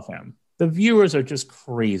 Love him. The viewers are just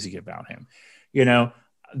crazy about him.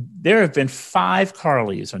 There have been 5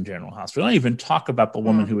 Carlys on General Hospital. I don't even talk about the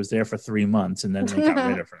woman who was there for 3 months and then they got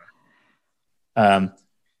rid of her.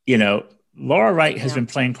 you know, Laura Wright has Yeah. been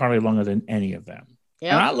playing Carly longer than any of them.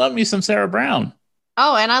 Yep. And I love me some Sarah Brown.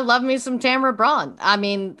 Oh, and I love me some Tamara Braun. I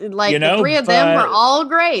mean, like You know, the three of them were but- all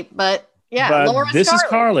great, but yeah, But Laura's this is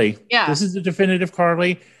Carly. Yeah. This is the definitive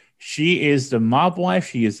Carly. She is the mob wife.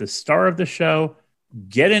 She is the star of the show.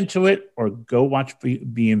 Get into it or go watch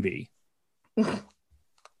B&B.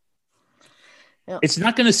 Yep. It's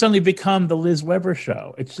not going to suddenly become the Liz Weber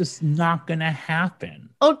show. It's just not going to happen.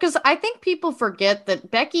 Oh, because I think people forget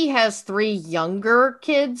that Becky has 3 younger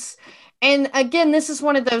kids. And again, this is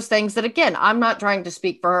one of those things that, again, I'm not trying to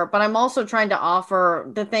speak for her, but I'm also trying to offer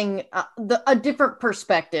the thing, a different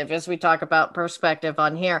perspective as we talk about perspective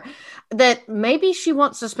on here, that maybe she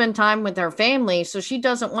wants to spend time with her family. So she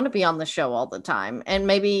doesn't want to be on the show all the time. And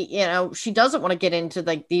maybe, you know, she doesn't want to get into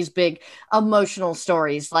like these big emotional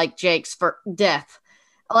stories like Jake's for death,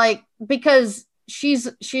 like, because she's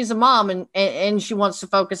a mom and she wants to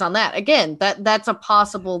focus on that. Again, that's a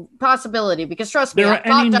possibility, because trust me, I've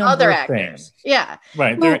talked to other actors. Yeah.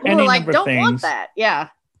 Right. Who There are any like, number don't of things. want that. Yeah.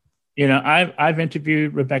 You know, I've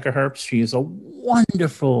interviewed Rebecca Herbst. She is a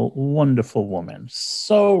wonderful, wonderful woman.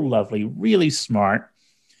 So lovely, really smart,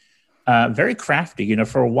 very crafty. You know,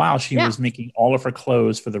 for a while she was making all of her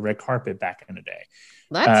clothes for the red carpet back in the day.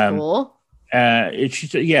 That's cool.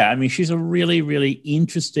 She's a really, really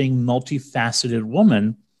interesting, multifaceted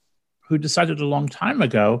woman who decided a long time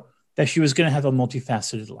ago that she was going to have a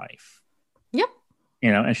multifaceted life. Yep.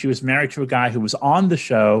 You know, and she was married to a guy who was on the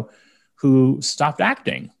show who stopped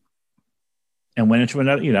acting and went into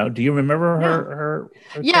another, you know, do you remember her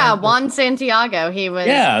yeah, Juan Santiago. He was.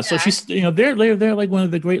 Yeah. So she's, you know, they're like one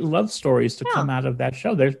of the great love stories to come out of that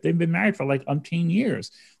show. They've been married for like umpteen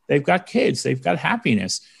years. They've got kids. They've got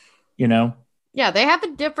happiness, you know. Yeah, they have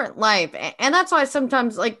a different life. And that's why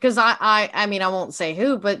sometimes, like, because I mean, I won't say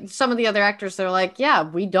who, but some of the other actors, they're like, yeah,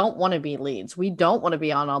 we don't want to be leads. We don't want to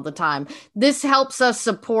be on all the time. This helps us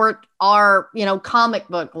support our, you know, comic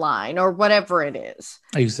book line or whatever it is.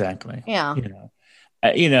 Exactly. Yeah.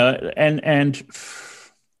 You know, and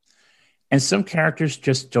some characters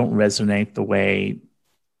just don't resonate the way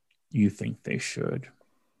you think they should.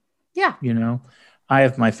 Yeah. You know, I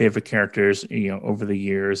have my favorite characters, you know, over the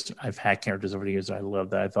years. I've had characters over the years I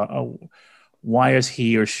love that I thought, oh, why is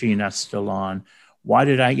he or she not still on? Why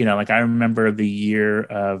did I, you know, like I remember the year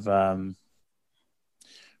of when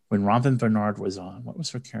Robin Bernard was on. What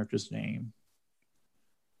was her character's name?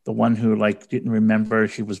 The one who like didn't remember.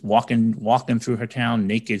 She was walking through her town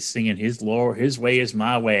naked, singing "His Lord, His way is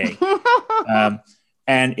my way,"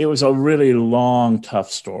 and it was a really long,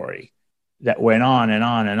 tough story that went on and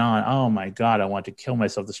on and on. Oh my God, I want to kill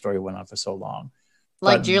myself. The story went on for so long.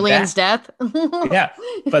 Like Julian's death. Yeah,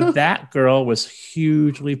 but that girl was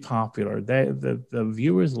hugely popular. The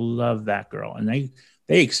viewers loved that girl, and they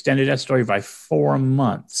extended that story by 4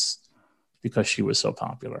 months because she was so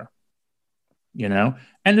popular. You know,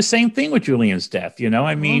 and the same thing with Julian's death. You know,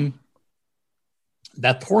 I mean,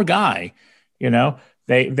 that poor guy. You know,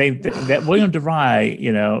 that William DeVry.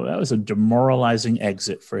 You know, that was a demoralizing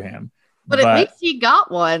exit for him. But at least he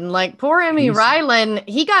got one. Like poor Emmy Ryland,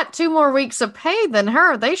 he got 2 more weeks of pay than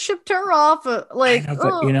her. They shipped her off. Like, I know,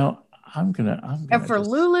 but, you know, I'm gonna. And for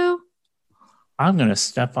Lulu, I'm gonna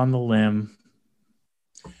step on the limb.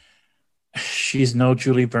 She's no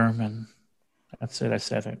Julie Berman. That's it. I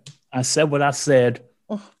said it. I said what I said.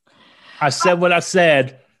 I said what I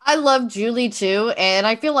said. I love Julie too, and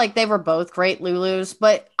I feel like they were both great Lulus,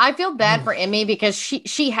 but I feel bad for Emmy because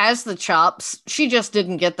she has the chops. She just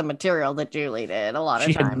didn't get the material that Julie did a lot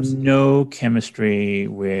of times. She had no chemistry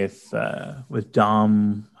with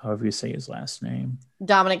Dom, however you say his last name.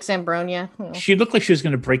 Dominic Zambronia. She looked like she was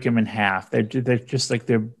going to break him in half. They're just like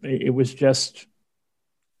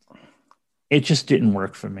it just didn't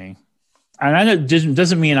work for me. And I know it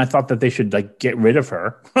doesn't mean I thought that they should like get rid of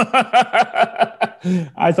her.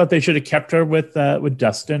 I thought they should have kept her with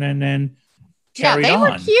Dustin and then carried on. Yeah,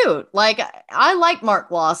 they were cute. Like I like Mark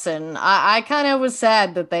Lawson. I kind of was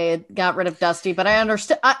sad that they had got rid of Dusty, but I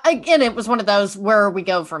understood. Again, it was one of those where we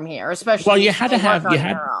go from here, especially. Well, you had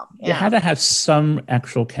to have some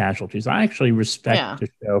actual casualties. I actually respect the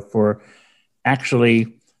show for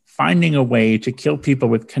actually finding a way to kill people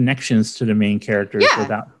with connections to the main characters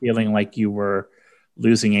without feeling like you were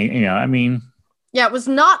losing I mean. Yeah, it was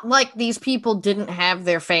not like these people didn't have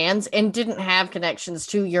their fans and didn't have connections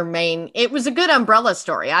to your main. It was a good umbrella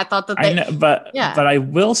story. I thought that but I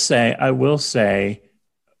will say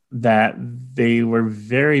that they were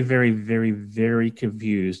very, very, very, very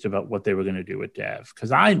confused about what they were going to do with Dev,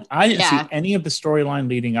 because I didn't see any of the storyline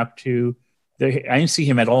leading up to I didn't see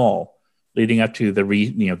him at all leading up to the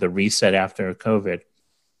reset after COVID.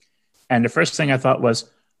 And the first thing I thought was,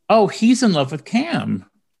 oh, he's in love with Cam.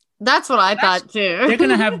 That's what I thought too. They're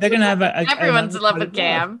gonna have Everyone's in love with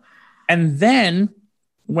Cam. And then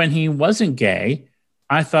when he wasn't gay,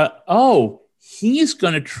 I thought, oh, he's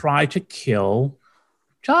gonna try to kill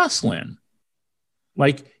Jocelyn.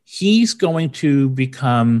 Like he's going to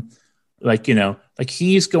become like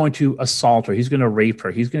he's going to assault her. He's going to rape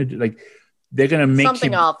her. He's going to they're going to make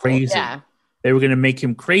something him awful. Crazy. Yeah. They were going to make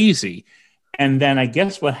him crazy. And then I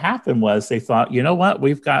guess what happened was they thought, you know what?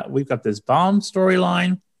 We've got this bomb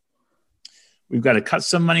storyline. We've got to cut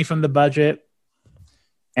some money from the budget.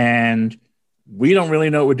 And we don't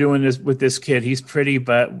really know what we're doing with this kid. He's pretty,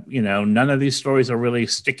 but none of these stories are really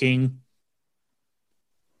sticking.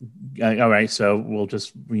 All right, so we'll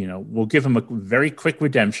just, we'll give him a very quick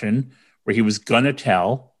redemption where he was going to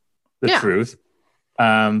tell the truth,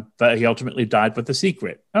 but he ultimately died with the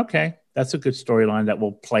secret. Okay, that's a good storyline that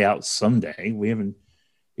will play out someday. We haven't,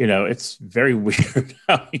 it's very weird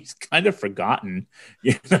how he's kind of forgotten,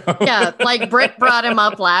 Yeah, like Britt brought him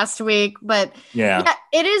up last week, but yeah,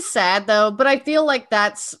 it is sad though, but I feel like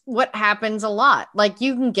that's what happens a lot. Like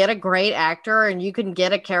you can get a great actor and you can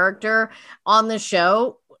get a character on the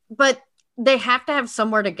show, but they have to have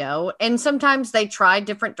somewhere to go. And sometimes they try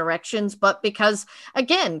different directions, but because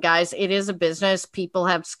again, guys, it is a business. People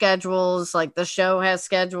have schedules, like the show has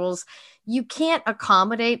schedules. You can't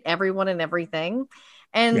accommodate everyone and everything.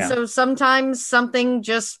 And so sometimes something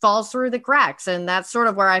just falls through the cracks. And that's sort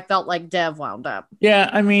of where I felt like Dev wound up. Yeah.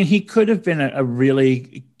 I mean, he could have been a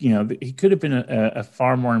really, he could have been a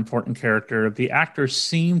far more important character. The actors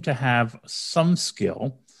seem to have some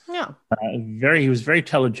skill. Yeah. He was very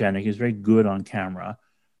telegenic. He was very good on camera.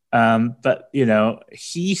 But,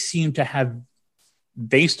 he seemed to have,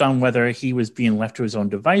 based on whether he was being left to his own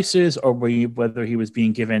devices or whether he was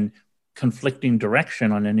being given conflicting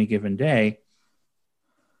direction on any given day,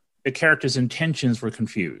 the character's intentions were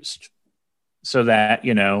confused. So that,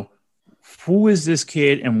 who is this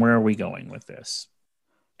kid and where are we going with this?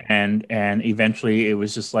 And eventually it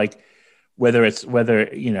was just like, whether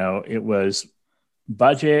it was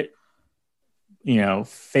budget,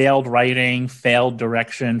 failed writing, failed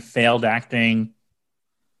direction, failed acting,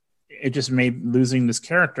 it just made losing this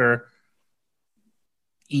character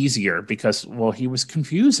easier because, well, he was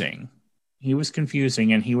confusing.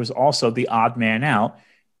 And he was also the odd man out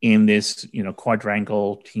in this,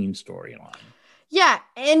 quadrangle teen storyline. Yeah,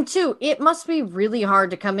 and two, it must be really hard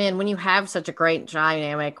to come in when you have such a great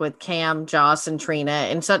dynamic with Cam, Joss, and Trina,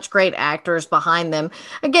 and such great actors behind them.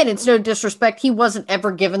 Again, it's no disrespect. He wasn't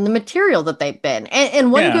ever given the material that they've been.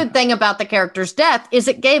 And one good thing about the character's death is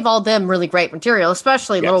it gave all them really great material,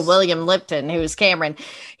 especially little William Lipton, who's Cameron.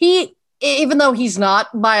 Even though he's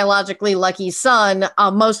not biologically Lucky's son,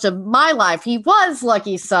 most of my life, he was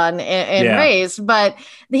Lucky's son and raised, but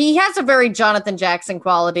he has a very Jonathan Jackson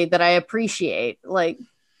quality that I appreciate. Like,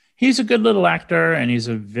 he's a good little actor and he's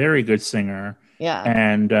a very good singer. Yeah.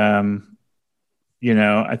 And, I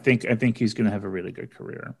think he's going to have a really good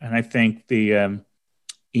career. And I think the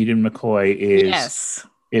Eden McCoy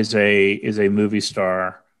is a movie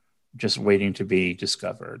star just waiting to be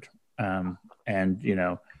discovered.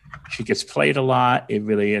 She gets played a lot. It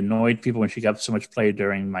really annoyed people when she got so much play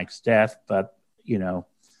during Mike's death, but she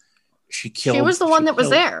was the one that was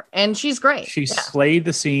there, and she's great. She slayed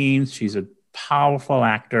the scenes. She's a powerful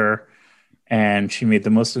actor, and she made the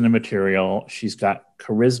most of the material. She's got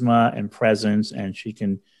charisma and presence, and she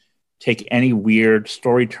can take any weird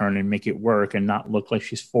story turn and make it work and not look like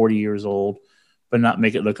she's 40 years old, but not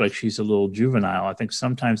make it look like she's a little juvenile. I think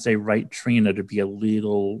sometimes they write Trina to be a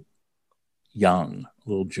little young, a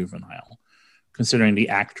little juvenile, considering the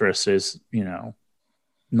actress is,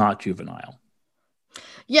 not juvenile.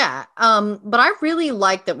 Yeah, but I really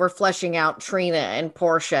like that we're fleshing out Trina and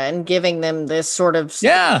Portia and giving them this sort of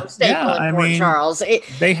staple in Port Charles.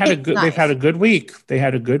 They've had a good week.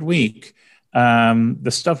 The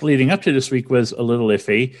stuff leading up to this week was a little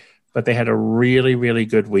iffy, but they had a really, really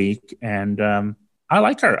good week, and I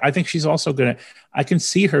like her. I think she's also I can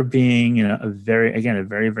see her being, a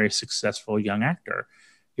very, very successful young actor.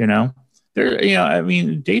 Daytime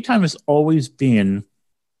has always been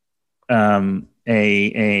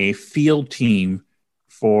a field team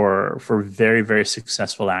for very, very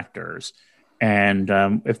successful actors. And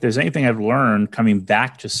if there's anything I've learned coming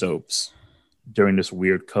back to soaps during this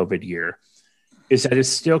weird COVID year, is that it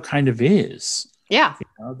still kind of is. Yeah.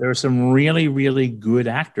 There are some really, really good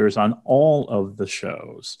actors on all of the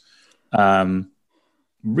shows.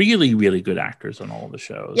 Really, really good actors on all of the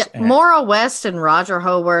shows. Yeah, Maura West and Roger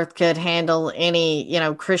Howarth could handle any,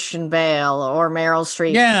 Christian Bale or Meryl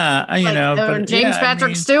Streep. Yeah, or James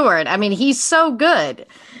Patrick Stewart. I mean, he's so good.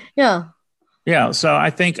 Yeah. Yeah, so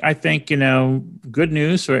I think good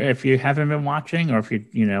news, or if you haven't been watching, or if you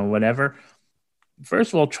whatever.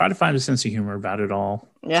 First of all, try to find a sense of humor about it all.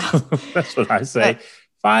 Yeah. That's what I say.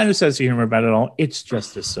 Find a sense of humor about it all. It's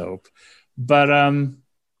just a soap, but and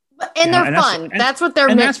they're fun. That's what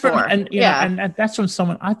they're meant for. And that's from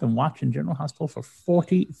someone I've been watching General Hospital for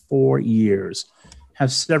 44 years.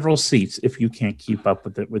 Have several seats if you can't keep up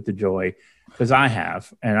with the joy, because I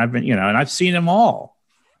have, and I've been, and I've seen them all.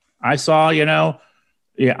 I saw,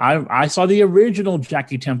 I saw the original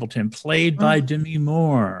Jackie Templeton played by Demi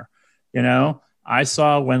Moore. I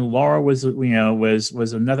saw when Laura was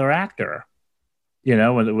another actor,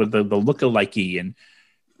 with the lookalike. And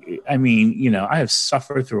I mean, I have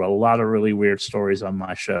suffered through a lot of really weird stories on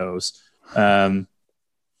my shows, but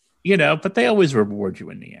they always reward you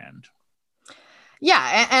in the end.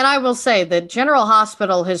 Yeah, and I will say that General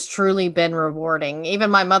Hospital has truly been rewarding.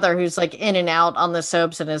 Even my mother, who's like in and out on the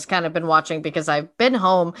soaps and has kind of been watching because I've been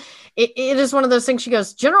home, it is one of those things. She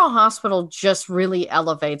goes, General Hospital just really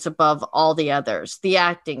elevates above all the others, the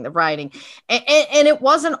acting, the writing. And it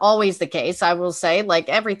wasn't always the case, I will say. Like,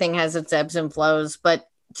 everything has its ebbs and flows, but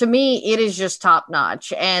to me, it is just top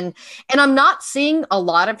notch. And I'm not seeing a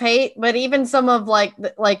lot of hate, but even some of like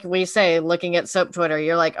we say, looking at soap Twitter,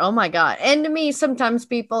 you're like, oh my God. And to me, sometimes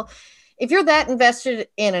people, if you're that invested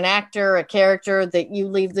in an actor, a character, that you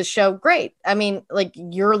leave the show, great. I mean, like,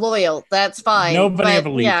 you're loyal. That's fine. Nobody ever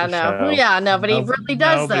leaves the show. Yeah, nobody really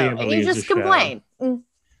does, though. And you just complain.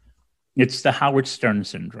 It's the Howard Stern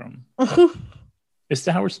syndrome. It's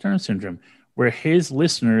the Howard Stern syndrome, where his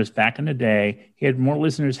listeners back in the day, he had more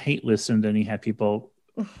listeners hate listen than he had people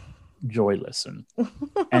joy listen.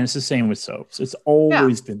 And it's the same with soaps. It's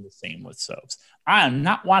always been the same with soaps. I am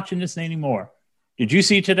not watching this anymore. Did you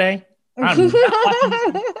see today? I'm not watching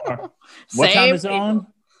this anymore. What time is it on?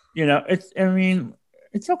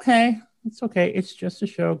 It's okay. It's okay. It's just a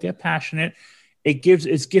show. Get passionate.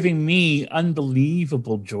 It's giving me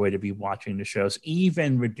unbelievable joy to be watching the shows,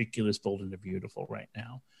 even Ridiculous, Bold and the Beautiful right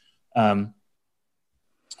now.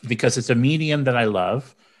 Because it's a medium that I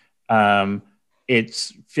love.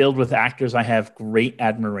 It's filled with actors I have great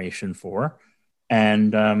admiration for.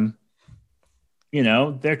 And,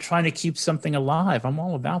 they're trying to keep something alive. I'm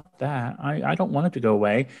all about that. I don't want it to go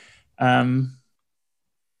away. I'm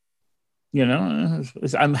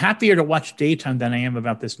happier to watch daytime than I am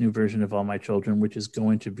about this new version of All My Children, which is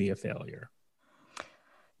going to be a failure.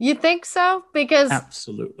 You think so? Because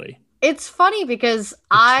absolutely. It's funny because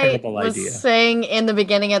I was saying in the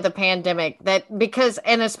beginning of the pandemic that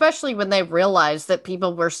and especially when they realized that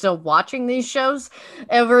people were still watching these shows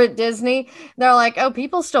over at Disney, they're like, oh,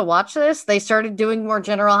 people still watch this? They started doing more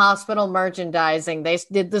General Hospital merchandising. They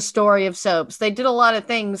did the story of soaps. They did a lot of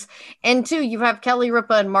things. And two, you have Kelly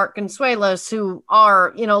Ripa and Mark Consuelos, who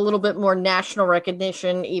are, a little bit more national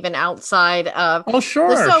recognition, even outside of the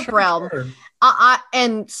soap realm. Sure.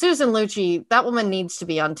 And Susan Lucci, that woman needs to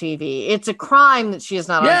be on TV. It's a crime that she is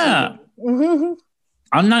not on TV.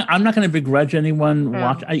 I'm not going to begrudge anyone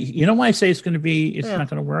watch. You know why I say it's not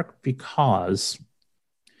going to work? Because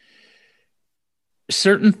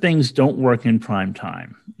certain things don't work in prime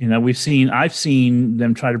time. I've seen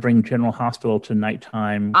them try to bring General Hospital to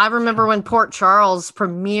nighttime. I remember when Port Charles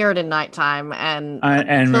premiered in nighttime, and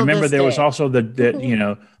remember there was also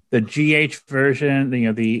the GH version,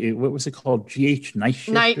 what was it called? GH Night Shift.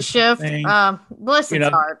 Night Shift. Bless its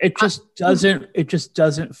heart. It just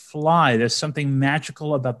doesn't fly. There's something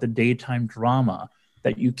magical about the daytime drama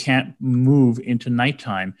that you can't move into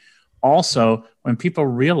nighttime. Also, when people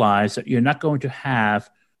realize that you're not going to have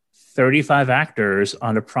 35 actors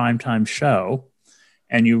on a primetime show,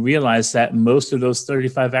 and you realize that most of those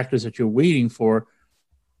 35 actors that you're waiting for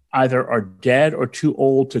either are dead or too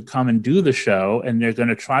old to come and do the show, and they're going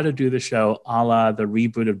to try to do the show a la the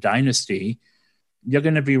reboot of Dynasty, you're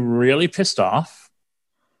going to be really pissed off,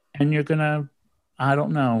 and you're going to, I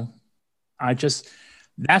don't know.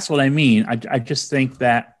 That's what I mean. I just think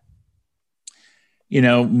that,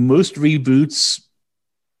 most reboots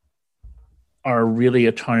are really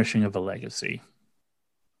a tarnishing of a legacy.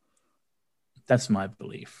 That's my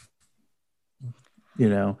belief.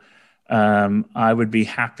 I would be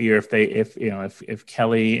happier if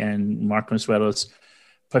Kelly and Mark Consuelos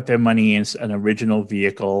put their money in an original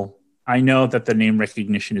vehicle. I know that the name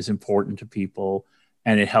recognition is important to people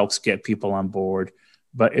and it helps get people on board,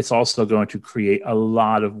 but it's also going to create a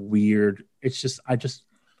lot of weird.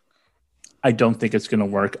 I don't think it's going to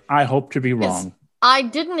work. I hope to be wrong. I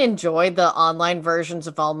didn't enjoy the online versions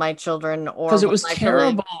of All My Children, because it was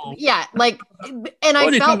terrible. Yeah, and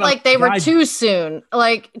I felt like they were too soon.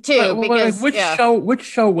 Because which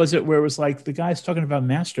show was it where it was like the guy's talking about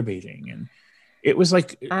masturbating and It was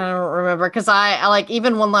like, I don't remember because I like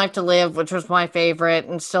even One Life to Live, which was my favorite,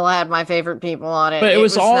 and still had my favorite people on it. But it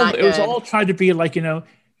was all all tried to be like,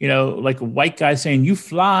 like a white guy saying you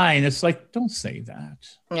fly, and it's like, don't say that.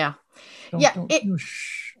 Yeah, Don't,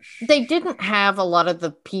 they didn't have a lot of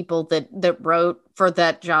the people that wrote for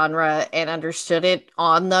that genre and understood it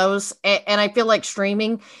on those. And I feel like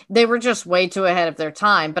streaming, they were just way too ahead of their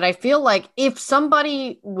time. But I feel like if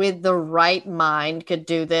somebody with the right mind could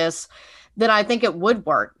do this, then I think it would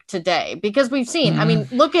work today, because we've seen, I mean,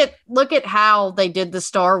 look at how they did the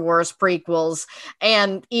Star Wars prequels,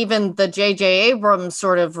 and even the J.J. Abrams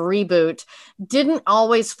sort of reboot didn't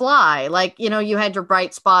always fly. Like, you had your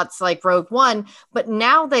bright spots like Rogue One, but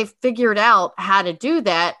now they've figured out how to do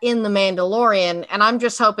that in The Mandalorian. And I'm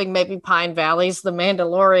just hoping maybe Pine Valley's The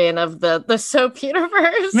Mandalorian of the soap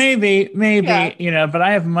universe. Maybe, yeah. But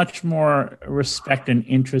I have much more respect and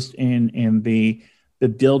interest in the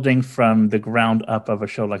building from the ground up of a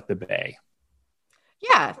show like The Bay.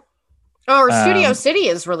 Yeah. Or Studio City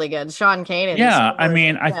is really good. Sean Kanan. Yeah. I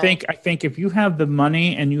mean, I think if you have the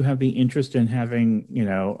money and you have the interest in having,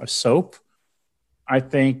 a soap, I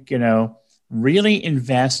think, really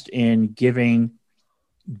invest in giving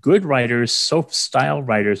good writers, soap style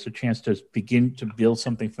writers, a chance to begin to build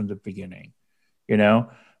something from the beginning.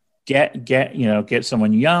 Get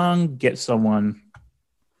someone young, get someone,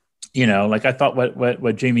 like I thought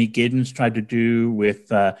what Jamie Giddens tried to do with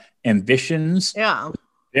Ambitions. Yeah.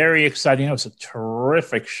 Very exciting. It was a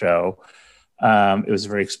terrific show. It was a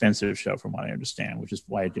very expensive show from what I understand, which is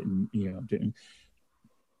why it didn't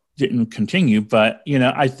continue. But,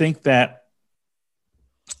 I think that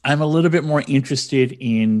I'm a little bit more interested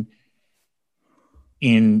in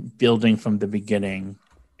building from the beginning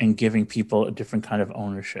and giving people a different kind of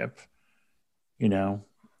ownership.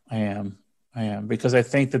 I am, because I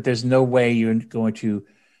think that there's no way you're going to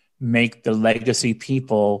make the legacy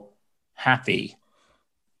people happy.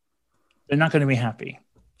 They're not going to be happy.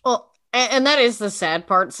 Well, and that is the sad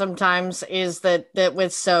part sometimes, is that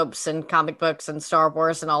with soaps and comic books and Star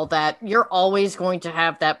Wars and all that, you're always going to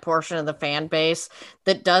have that portion of the fan base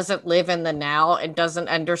that doesn't live in the now and doesn't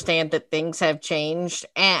understand that things have changed,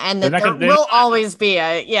 and that there will always be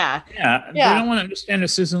a Yeah, they don't want to understand that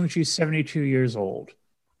Susan Lucci's 72 years old.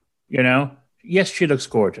 Yes, she looks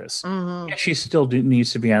gorgeous. Mm-hmm. Yes, she still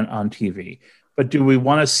needs to be on TV. But do we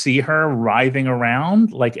want to see her writhing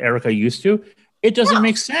around like Erica used to? It doesn't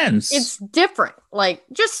make sense. It's different.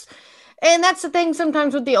 And that's the thing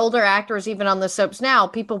sometimes with the older actors, even on the soaps now,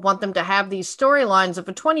 people want them to have these storylines of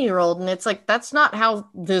a 20-year-old. And it's like, that's not how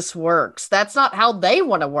this works. That's not how they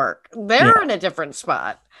want to work. They're in a different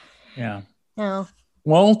spot. Yeah. Yeah.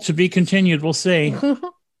 Well, to be continued. We'll see.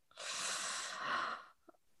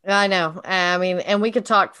 I know. I mean, and we could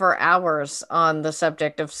talk for hours on the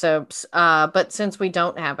subject of soaps. But since we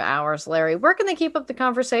don't have hours, Larry, where can they keep up the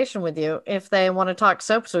conversation with you if they want to talk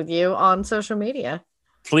soaps with you on social media?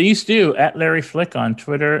 Please do. @LarryFlick on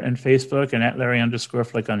Twitter and Facebook, and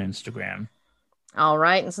 @Larry_Flick on Instagram. All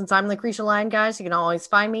right. And since I'm Lucretia Lyon, guys, you can always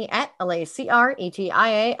find me at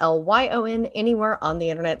LACRETIALYON anywhere on the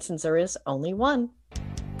internet, since there is only one.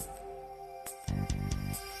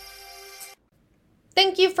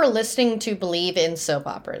 Thank you for listening to Believe in Soap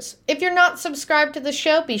Operas. If you're not subscribed to the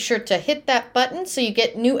show, be sure to hit that button so you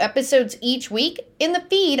get new episodes each week in the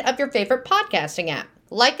feed of your favorite podcasting app.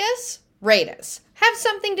 Like us, rate us. Have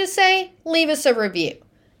something to say? Leave us a review.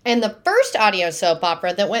 And the first audio soap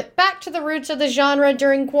opera that went back to the roots of the genre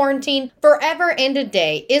during quarantine, Forever and a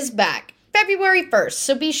Day, is back February 1st,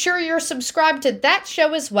 so be sure you're subscribed to that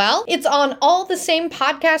show as well. It's on all the same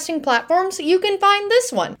podcasting platforms you can find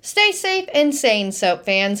this one. Stay safe and sane, soap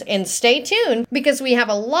fans, and stay tuned because we have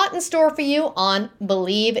a lot in store for you on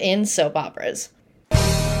Believe in Soap Operas.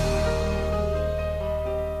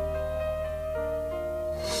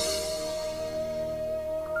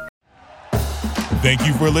 Thank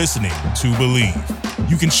you for listening to Believe.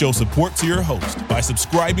 You can show support to your host by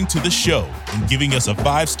subscribing to the show and giving us a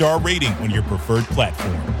 5-star rating on your preferred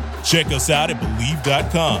platform. Check us out at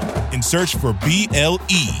Believe.com and search for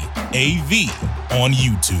BLEAV on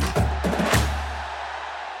YouTube.